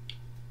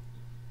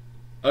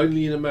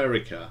 Only in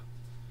America.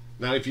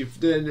 Now if you've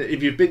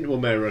been to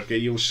America,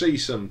 you'll see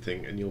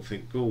something and you'll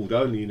think, God,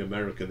 only in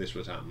America this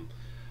would happen.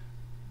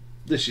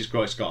 This is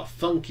great. It's got a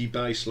funky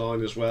bass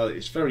line as well.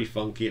 It's very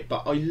funky,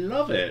 but I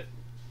love it.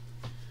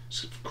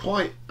 It's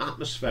quite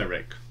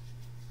atmospheric.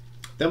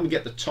 Then we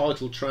get the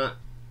title track,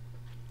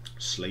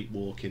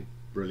 Sleepwalking,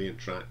 brilliant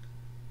track.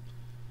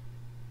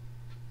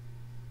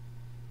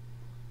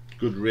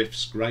 Good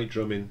riffs, great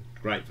drumming,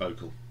 great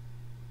vocal.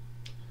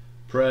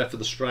 Prayer for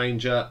the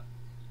Stranger.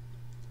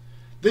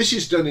 This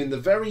is done in the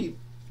very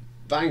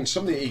vein,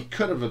 something he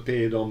could have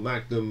appeared on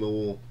Magnum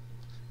or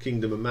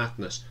Kingdom of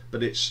Madness,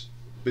 but it's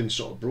been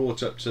sort of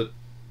brought up to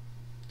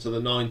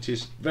the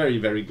 90s. Very,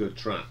 very good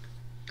track.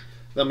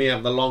 Then we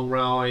have The Long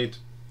Ride,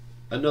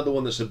 another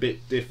one that's a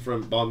bit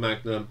different by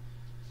Magnum.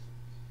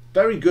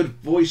 Very good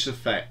voice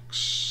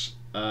effects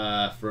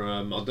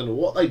from, I don't know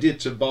what they did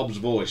to Bob's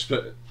voice,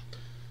 but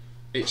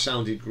it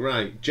sounded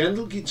great.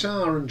 Gentle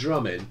guitar and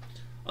drumming,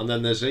 and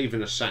then there's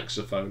even a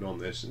saxophone on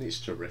this, and it's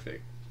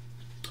terrific.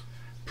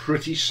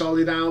 Pretty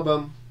solid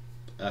album.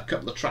 A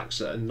couple of tracks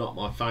that are not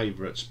my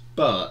favourites,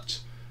 but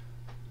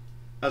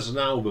as an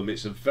album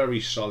it's a very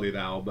solid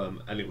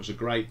album, and it was a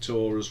great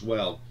tour as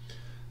well.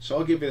 So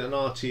I'll give it an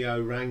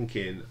R.T.O.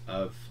 ranking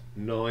of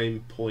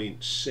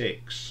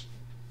 9.6.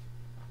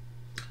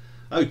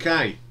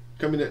 Okay,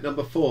 coming at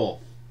number 4.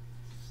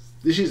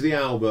 This is the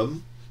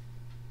album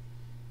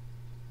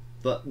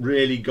that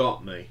really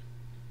got me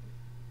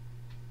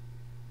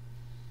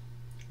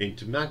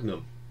into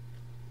Magnum,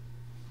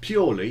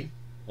 purely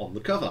on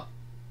the cover.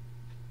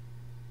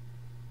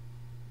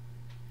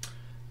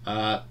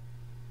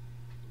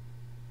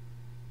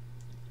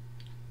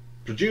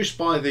 Produced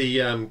by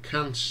the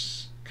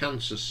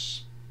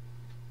Kansas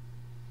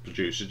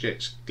producer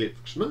Jex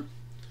Glipsman.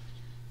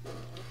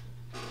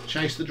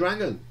 Chase the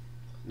Dragon,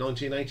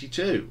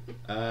 1982.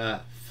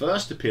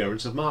 First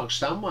appearance of Mark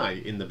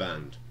Stanway in the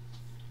band.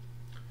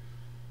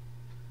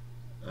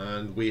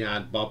 And we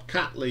had Bob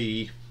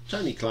Catley,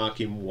 Tony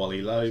Clarkin,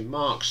 Wally Lowe,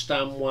 Mark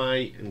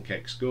Stanway and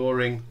Kex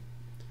Goring.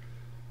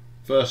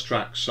 First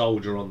track,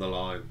 Soldier on the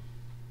Line.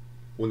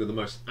 One of the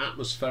most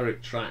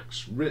atmospheric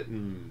tracks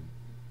written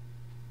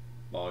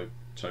by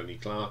Tony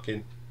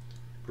Clarkin.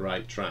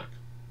 Great track.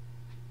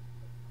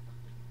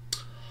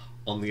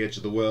 On the Edge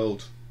of the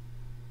World.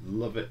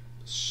 Love it.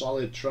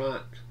 Solid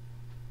track.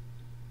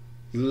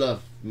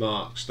 Love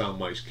Mark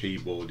Stanway's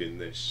keyboard in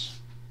this.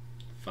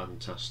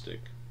 Fantastic.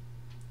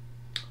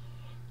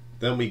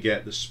 Then we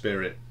get The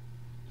Spirit.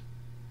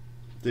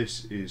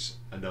 This is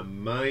an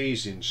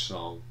amazing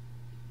song.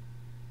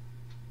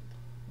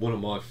 One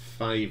of my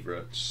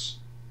favourites.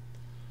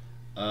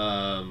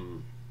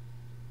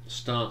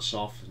 Starts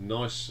off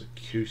nice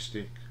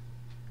acoustic,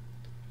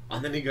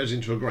 and then it goes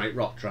into a great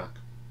rock track.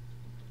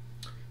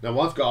 Now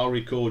I've got a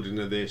recording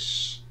of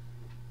this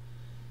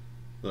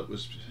that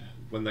was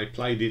when they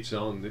played it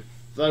on, if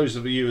those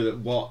of you that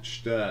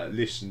watched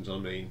listened I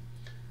mean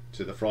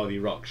to the Friday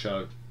Rock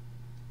Show,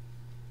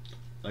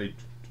 they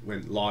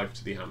went live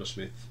to the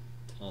Hammersmith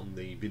on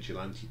the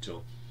Vigilante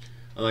tour,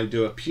 and they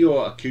do a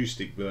pure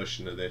acoustic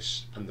version of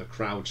this and the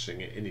crowd sing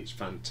it, and it's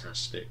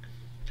fantastic.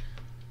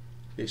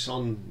 It's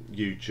on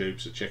YouTube,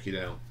 so check it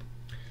out.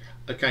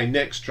 Okay,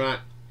 next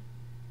track,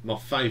 my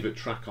favourite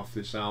track off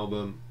this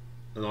album,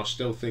 and I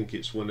still think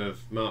it's one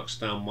of Mark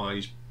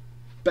Stanway's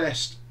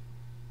best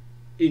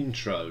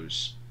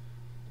intros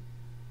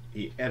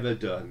he ever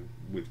done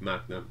with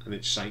Magnum, and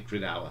it's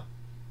Sacred Hour.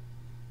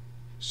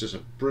 It's just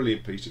a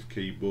brilliant piece of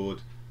keyboard,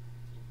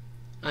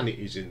 and it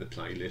is in the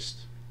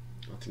playlist.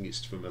 I think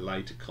it's from a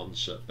later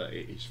concert, but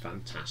it is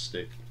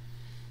fantastic.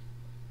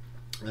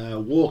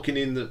 Walking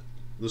in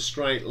the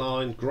Straight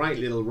Line, great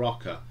little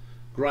rocker,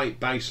 great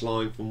bass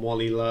line from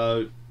Wally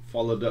Lowe,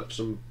 followed up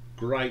some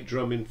great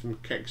drumming from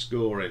Kex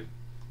Goring.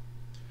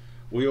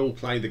 We All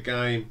Play the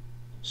Game,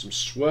 some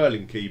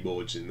swirling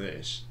keyboards in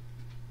this.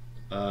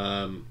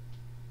 One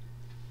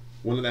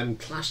of them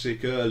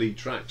classic early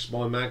tracks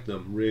by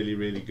Magnum, really,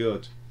 really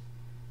good.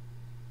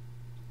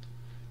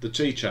 The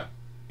Teacher,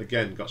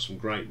 again, got some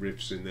great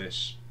riffs in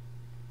this.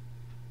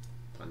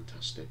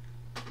 Fantastic.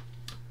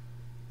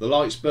 The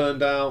Lights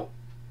Burned Out,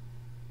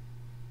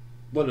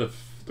 one of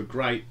the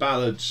great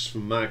ballads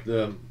from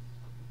Magnum.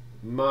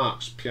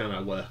 Mark's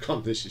piano work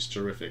on this is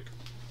terrific.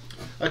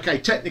 Okay,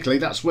 technically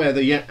that's where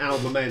the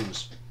album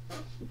ends,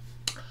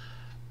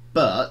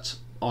 but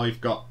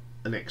I've got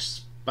an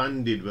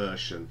expanded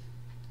version,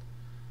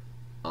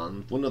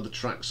 and one of the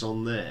tracks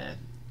on there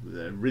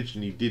that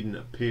originally didn't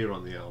appear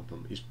on the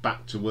album is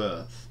Back to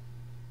Earth.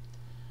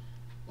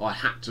 I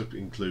had to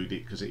include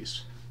it because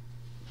it's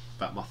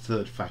about my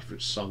third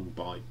favourite song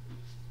by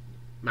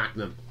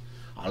Magnum.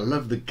 I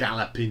love the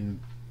galloping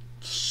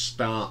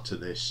start to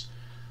this.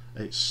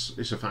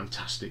 It's a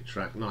fantastic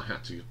track, and I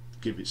had to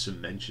give it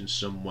some mention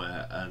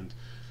somewhere, and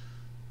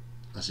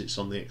as it's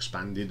on the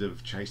expanded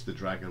of Chase the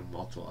Dragon,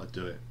 I thought I'd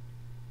do it.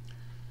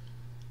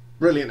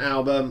 Brilliant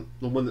album,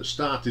 the one that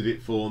started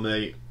it for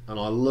me, and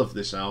I love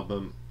this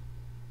album,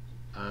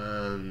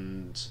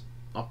 and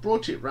I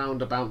brought it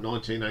round about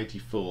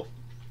 1984,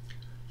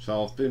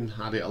 so I've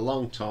had it a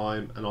long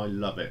time and I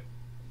love it.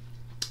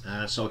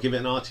 So I'll give it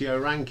an R.T.O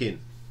ranking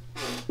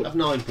of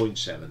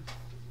 9.7.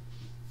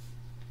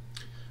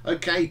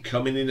 Okay,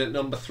 coming in at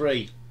number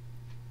 3,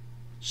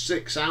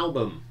 sixth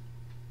album,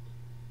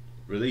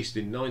 released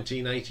in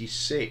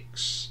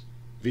 1986,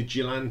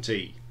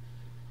 Vigilante.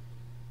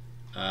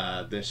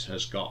 This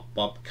has got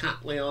Bob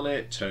Catley on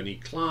it, Tony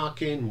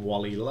Clarkin,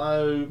 Wally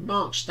Lowe,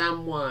 Mark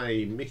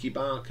Stanway, Mickey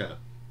Barker.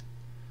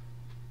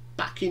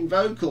 Backing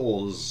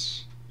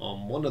vocals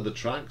on one of the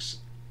tracks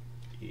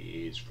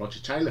is Roger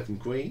Taylor from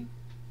Queen.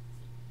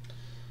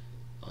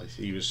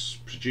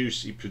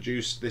 He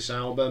produced this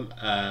album,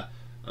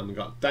 and we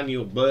got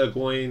Daniel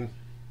Burgoyne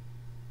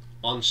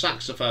on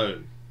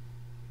saxophone.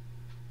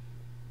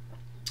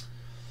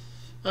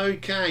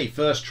 Okay,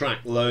 first track,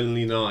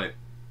 Lonely Night.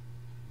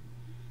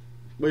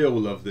 We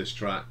all love this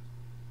track.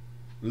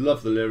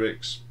 Love the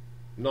lyrics.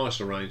 Nice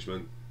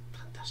arrangement.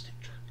 Fantastic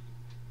track.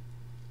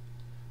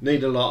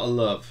 Need a Lot of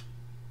Love.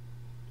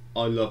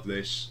 I love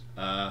this.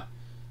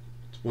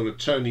 It's one of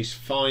Tony's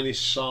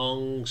finest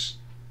songs.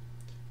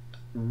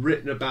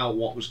 Written about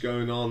what was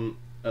going on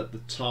at the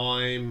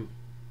time.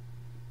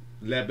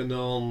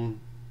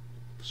 Lebanon.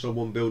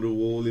 Someone built a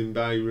wall in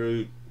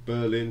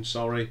Berlin.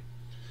 Sorry.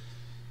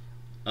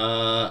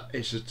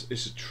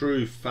 It's a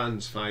true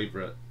fan's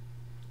favourite.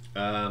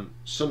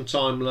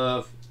 Sometime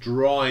Love,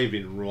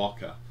 driving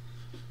rocker.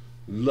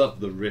 Love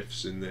the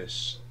riffs in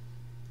this.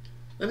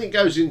 Then it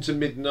goes into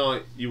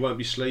Midnight, You Won't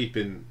Be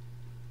Sleeping.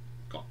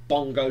 Got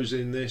bongos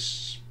in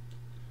this,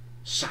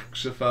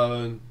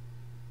 saxophone.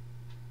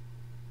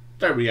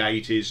 Very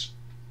 80s,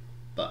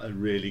 but a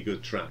really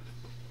good track.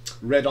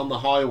 Red on the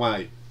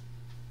Highway,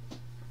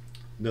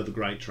 another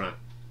great track.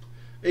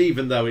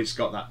 Even though it's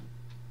got that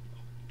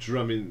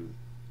drumming,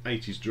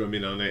 80s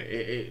drumming on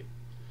it,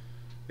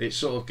 it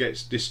sort of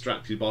gets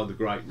distracted by the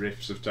great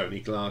riffs of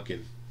Tony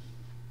Clarkin.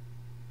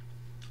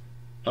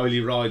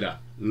 Holy Rider,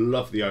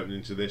 love the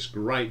opening to this.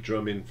 Great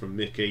drumming from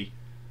Mickey.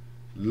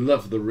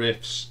 Love the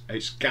riffs.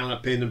 It's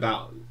galloping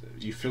about.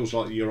 You feels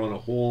like you're on a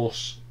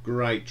horse.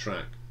 Great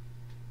track.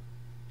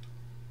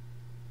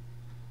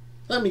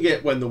 Let me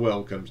get When the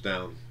World Comes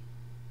Down.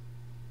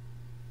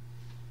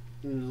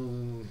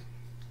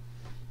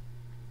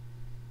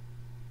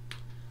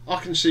 I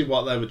can see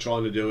what they were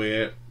trying to do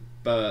here,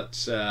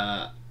 but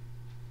I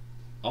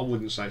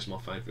wouldn't say it's my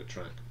favourite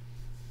track.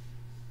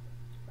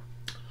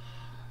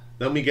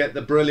 Then we get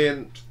the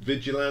brilliant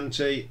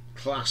Vigilante,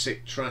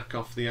 classic track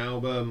off the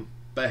album,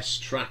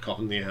 best track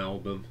on the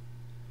album.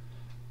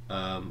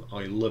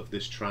 I love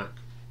this track,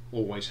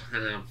 always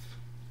have.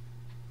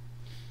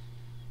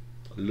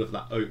 I love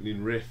that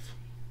opening riff.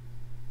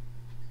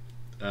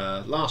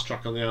 Last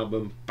track on the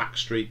album,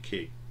 Backstreet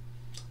Kid.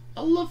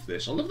 I love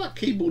this. I love that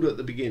keyboard at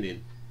the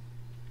beginning.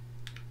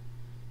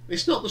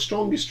 It's not the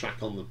strongest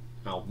track on the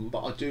album,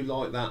 but I do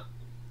like that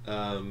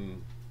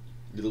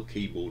little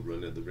keyboard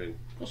run at the ring.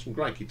 Got some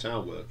great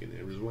guitar work in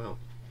here as well.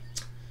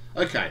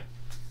 Okay,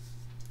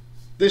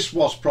 this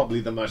was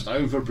probably the most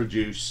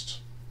overproduced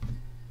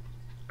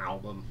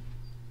album,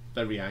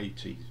 very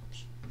 80s,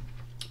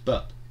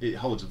 but it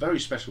holds a very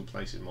special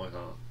place in my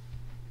heart,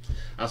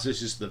 as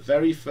this is the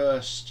very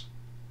first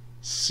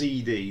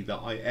CD that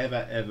I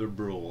ever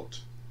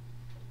brought.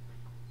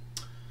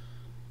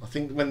 I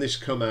think when this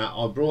come out,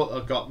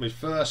 I got my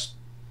first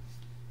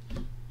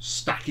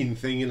stacking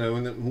thing, you know,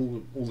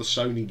 and all the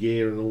Sony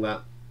gear and all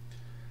that.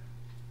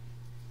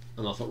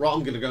 And I thought, right,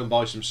 I'm going to go and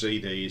buy some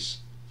CDs.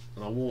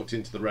 And I walked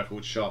into the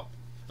record shop,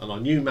 and I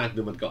knew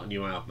Magnum had got a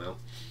new album out.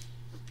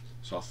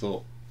 So I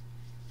thought,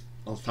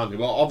 I found it.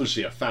 Well,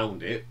 obviously I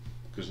found it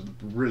because of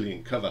the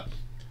brilliant cover.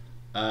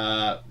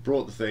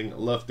 Brought the thing,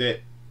 loved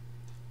it.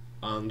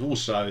 And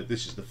also,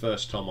 this is the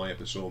first time I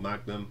ever saw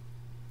Magnum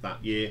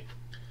that year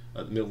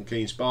at the Milton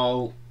Keynes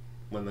Bowl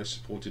when they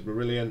supported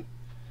Marillion.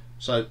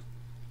 So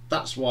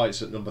that's why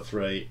it's at number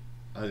 3,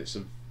 and it's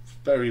a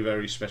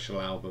very special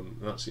album.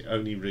 And that's the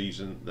only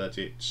reason that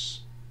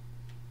it's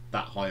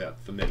that high up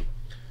for me.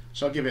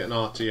 So I'll give it an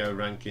R.T.O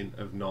ranking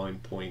of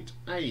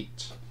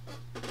 9.8.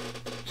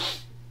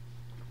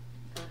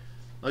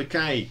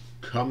 Okay,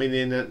 coming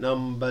in at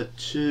number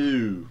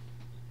 2,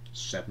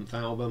 7th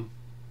album,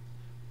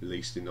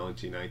 released in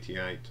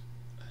 1988.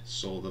 I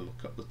saw them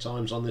a couple of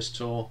times on this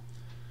tour,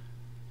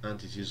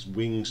 and it is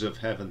Wings of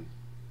Heaven.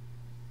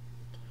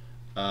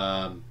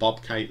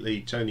 Bob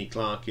Cately, Tony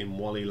Clarkin,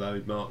 Wally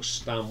Lowe, Mark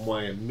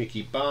Stanway and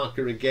Mickey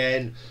Barker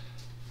again.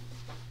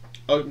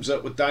 Opens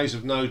up with Days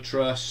of No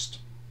Trust.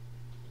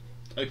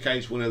 Okay,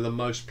 it's one of the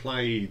most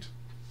played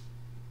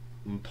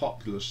and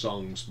popular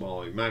songs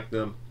by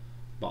Magnum,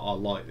 but I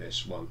like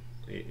this one.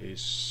 It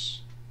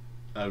is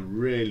a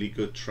really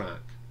good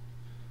track,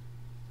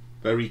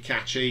 very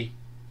catchy,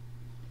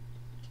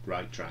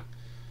 great track.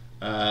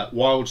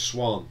 Wild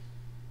Swan,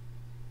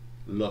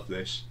 love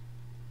this.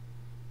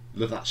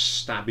 Love that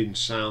stabbing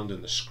sound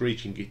and the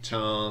screeching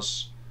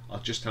guitars. I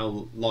just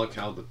like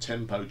how the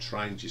tempo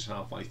changes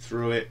halfway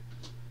through it.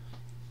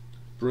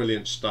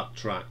 Brilliant stuck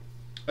track.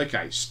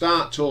 Okay,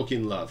 Start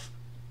Talking Love.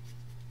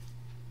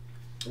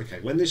 Okay,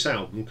 when this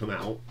album come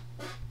out,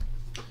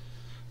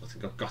 I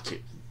think I've got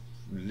it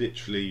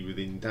literally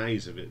within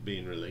days of it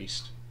being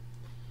released.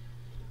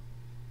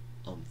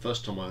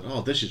 First time I went,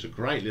 oh, this is a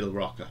great little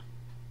rocker.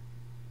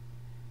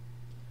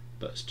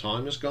 But as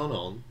time has gone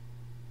on,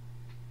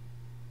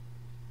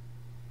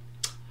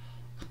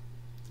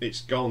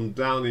 it's gone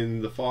down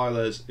in the file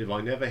as, if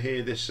I never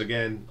hear this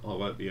again, I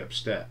won't be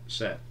upset.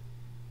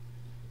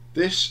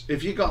 This,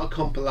 if you got a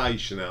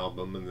compilation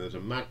album and there's a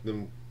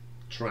Magnum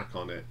track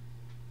on it,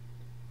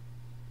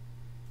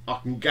 I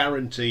can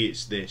guarantee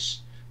it's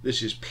this.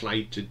 This is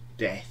played to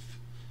death,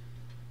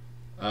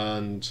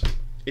 and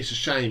it's a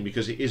shame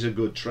because it is a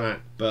good track,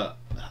 but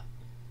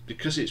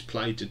because it's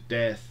played to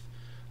death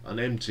and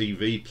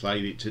MTV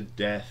played it to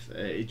death,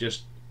 I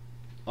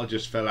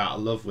just fell out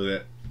of love with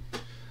it.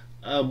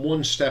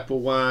 One Step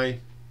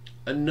Away,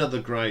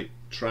 another great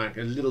track,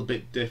 a little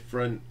bit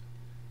different.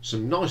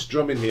 Some nice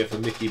drumming here for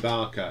Mickey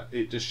Barker.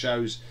 It just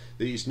shows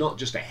that he's not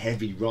just a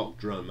heavy rock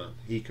drummer,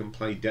 he can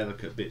play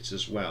delicate bits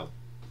as well.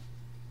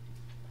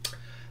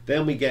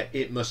 Then we get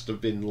It Must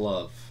Have Been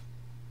Love,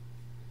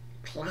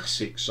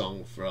 classic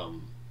song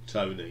from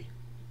Tony,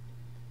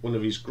 one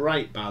of his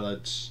great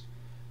ballads,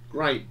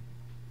 great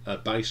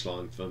bass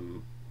line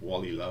from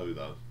Wally Lowe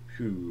though.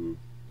 Whew.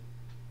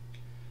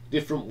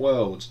 Different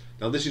Worlds.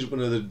 Now this is one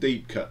of the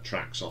deep cut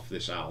tracks off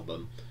this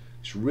album.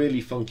 It's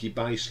really funky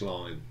bass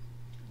line,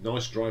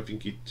 nice driving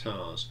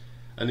guitars,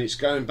 and it's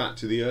going back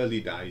to the early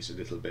days a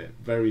little bit.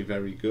 Very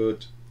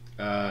good.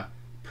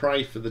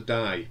 Pray for the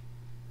Day,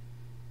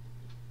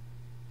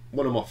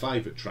 one of my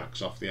favourite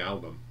tracks off the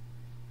album.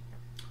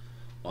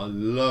 I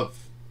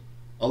love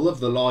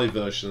the live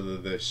version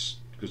of this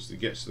because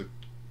it gets the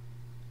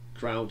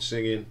crowd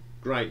singing,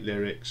 great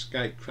lyrics,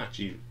 great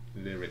catchy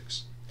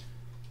lyrics.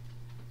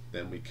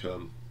 Then we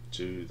come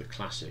to the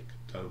classic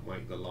Don't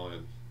Wake the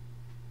Lion,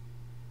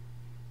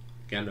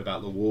 again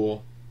about the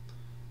war.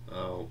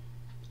 Oh,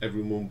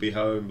 everyone will be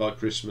home by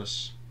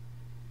Christmas.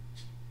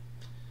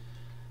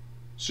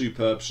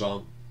 Superb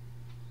song,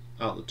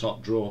 out the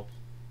top drawer,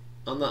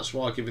 and that's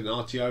why I give it an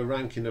R.T.O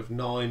ranking of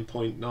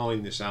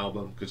 9.9 this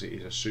album, because it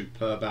is a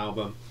superb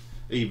album,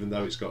 even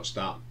though it's got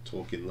Start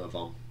Talking Love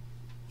on.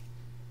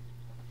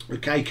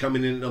 Okay,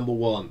 coming in at number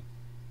 1.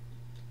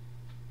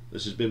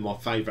 This has been my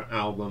favourite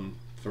album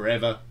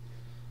forever.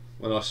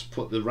 When I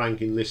put the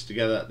ranking list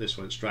together, this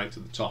went straight to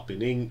the top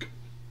in ink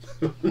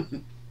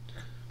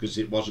because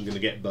it wasn't going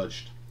to get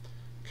budged.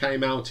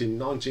 Came out in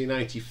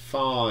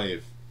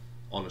 1985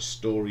 on a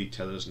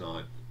Storyteller's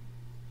night.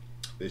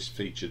 This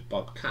featured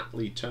Bob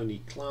Cately,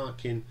 Tony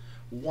Clarkin,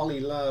 Wally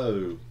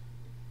Lowe,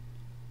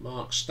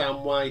 Mark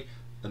Stanway,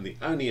 and the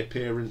only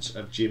appearance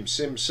of Jim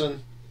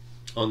Simpson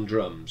on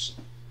drums.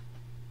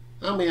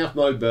 And we have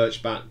Mo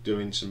Birchback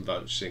doing some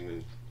vote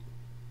singing.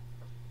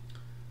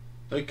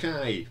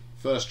 Okay,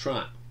 first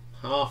track,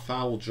 Half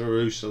Owl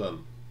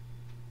Jerusalem.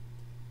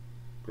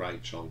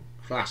 Great song,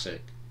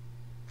 classic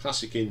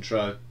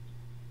intro,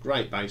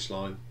 great bass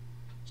line.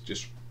 It's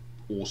just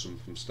awesome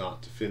from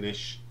start to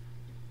finish.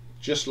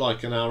 Just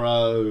Like an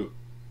Arrow,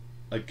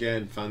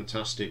 again,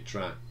 fantastic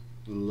track.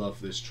 Love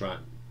this track.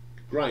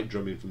 Great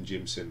drumming from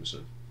Jim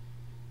Simpson.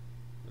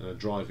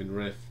 Driving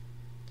riff.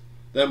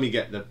 Then we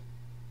get the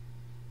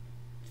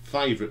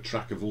favourite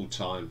track of all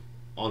time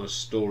on a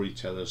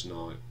Storyteller's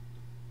night.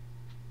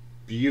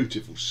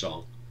 Beautiful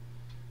song,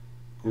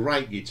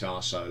 great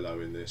guitar solo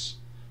in this,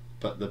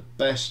 but the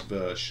best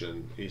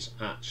version is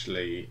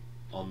actually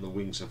on the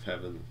Wings of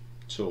Heaven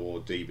tour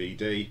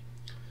DVD,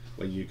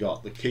 when you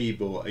got the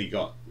keyboard, you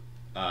got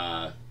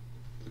the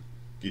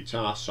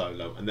guitar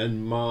solo, and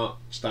then Mark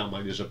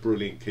Stanway does a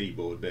brilliant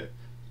keyboard bit,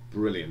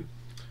 brilliant.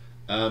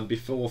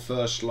 Before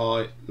First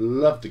Light,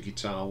 loved the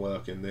guitar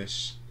work in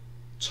this,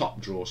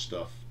 top draw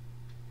stuff.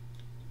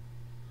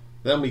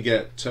 Then we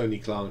get Tony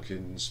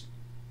Clarkin's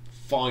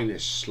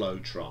finest slow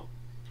trot,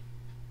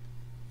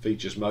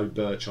 features Mo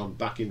Birch on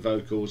backing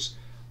vocals,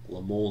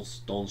 La Mort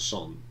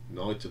Dansant,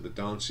 Night of the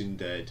Dancing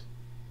Dead,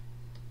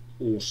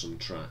 awesome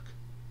track.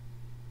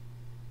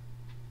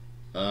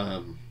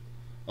 I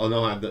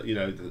know that, you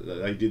know,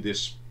 they did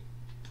this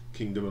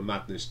Kingdom of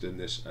Madness doing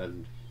this,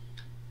 and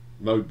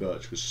Mo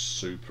Birch was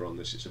super on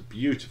this. It's a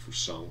beautiful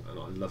song and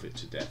I love it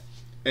to death.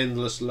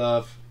 Endless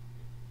Love,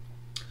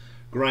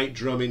 great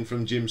drumming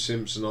from Jim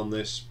Simpson on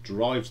this,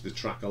 drives the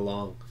track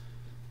along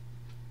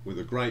with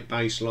a great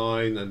bass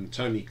line, and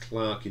Tony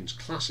Clarkin's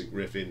classic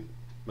riffing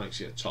makes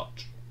it a top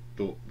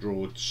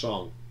drawed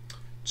song.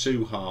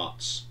 Two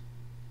Hearts,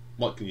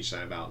 what can you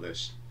say about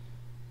this?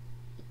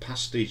 The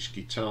pastiche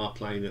guitar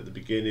playing at the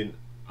beginning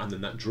and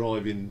then that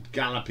driving,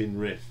 galloping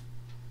riff,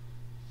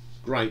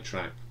 great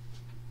track.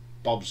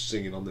 Bob's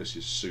singing on this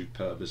is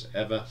superb as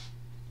ever.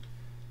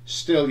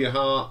 Still Your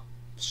Heart,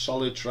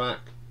 solid track,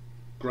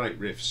 great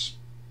riffs,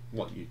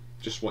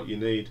 just what you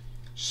need.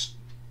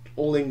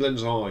 All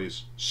England's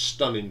Eyes,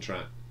 stunning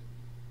track,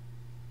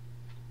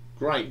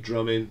 great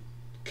drumming,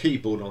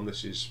 keyboard on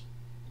this is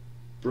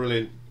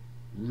brilliant,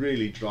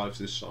 really drives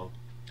this song.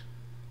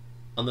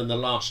 And then the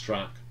last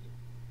track,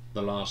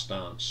 The Last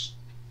Dance,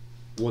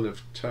 one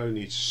of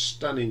Tony's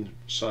stunning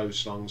soul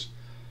songs.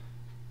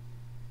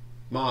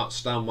 Mark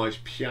Stanway's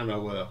piano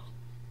work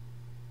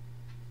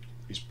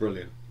is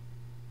brilliant.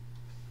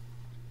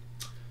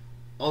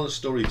 On a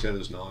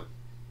Storyteller's night,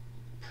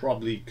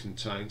 probably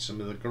contains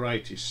some of the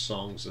greatest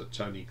songs that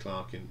Tony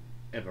Clarkin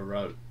ever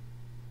wrote.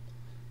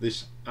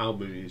 This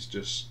album is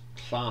just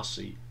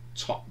classy,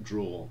 top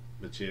drawer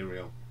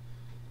material,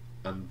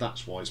 and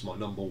that's why it's my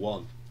number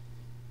one,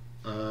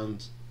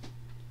 and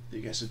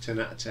it gets a 10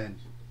 out of 10.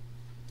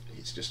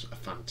 It's just a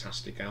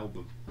fantastic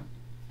album.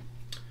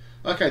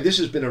 Okay, this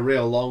has been a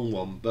real long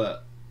one,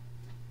 but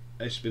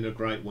it's been a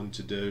great one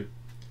to do.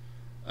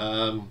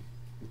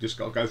 We've just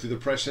got to go through the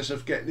process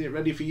of getting it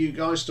ready for you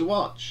guys to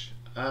watch.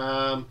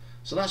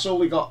 So that's all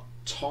we got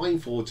time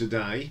for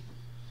today.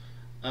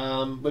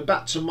 We're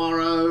back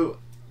tomorrow.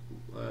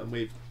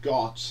 We've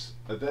got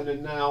Then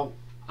and Now.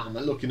 I'm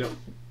looking at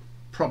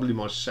probably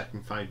my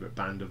second favourite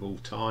band of all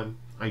time,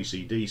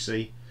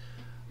 AC/DC.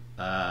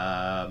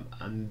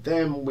 And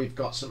then we've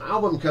got some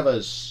album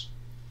covers.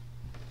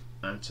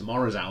 And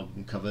tomorrow's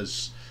album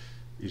covers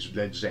is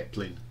Led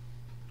Zeppelin.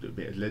 A little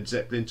bit of Led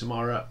Zeppelin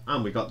tomorrow.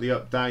 And we got the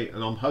update.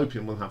 And I'm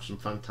hoping we'll have some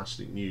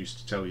fantastic news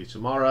to tell you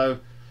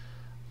tomorrow.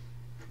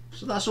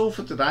 So that's all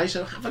for today.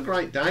 So have a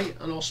great day,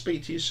 and I'll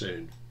speak to you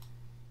soon.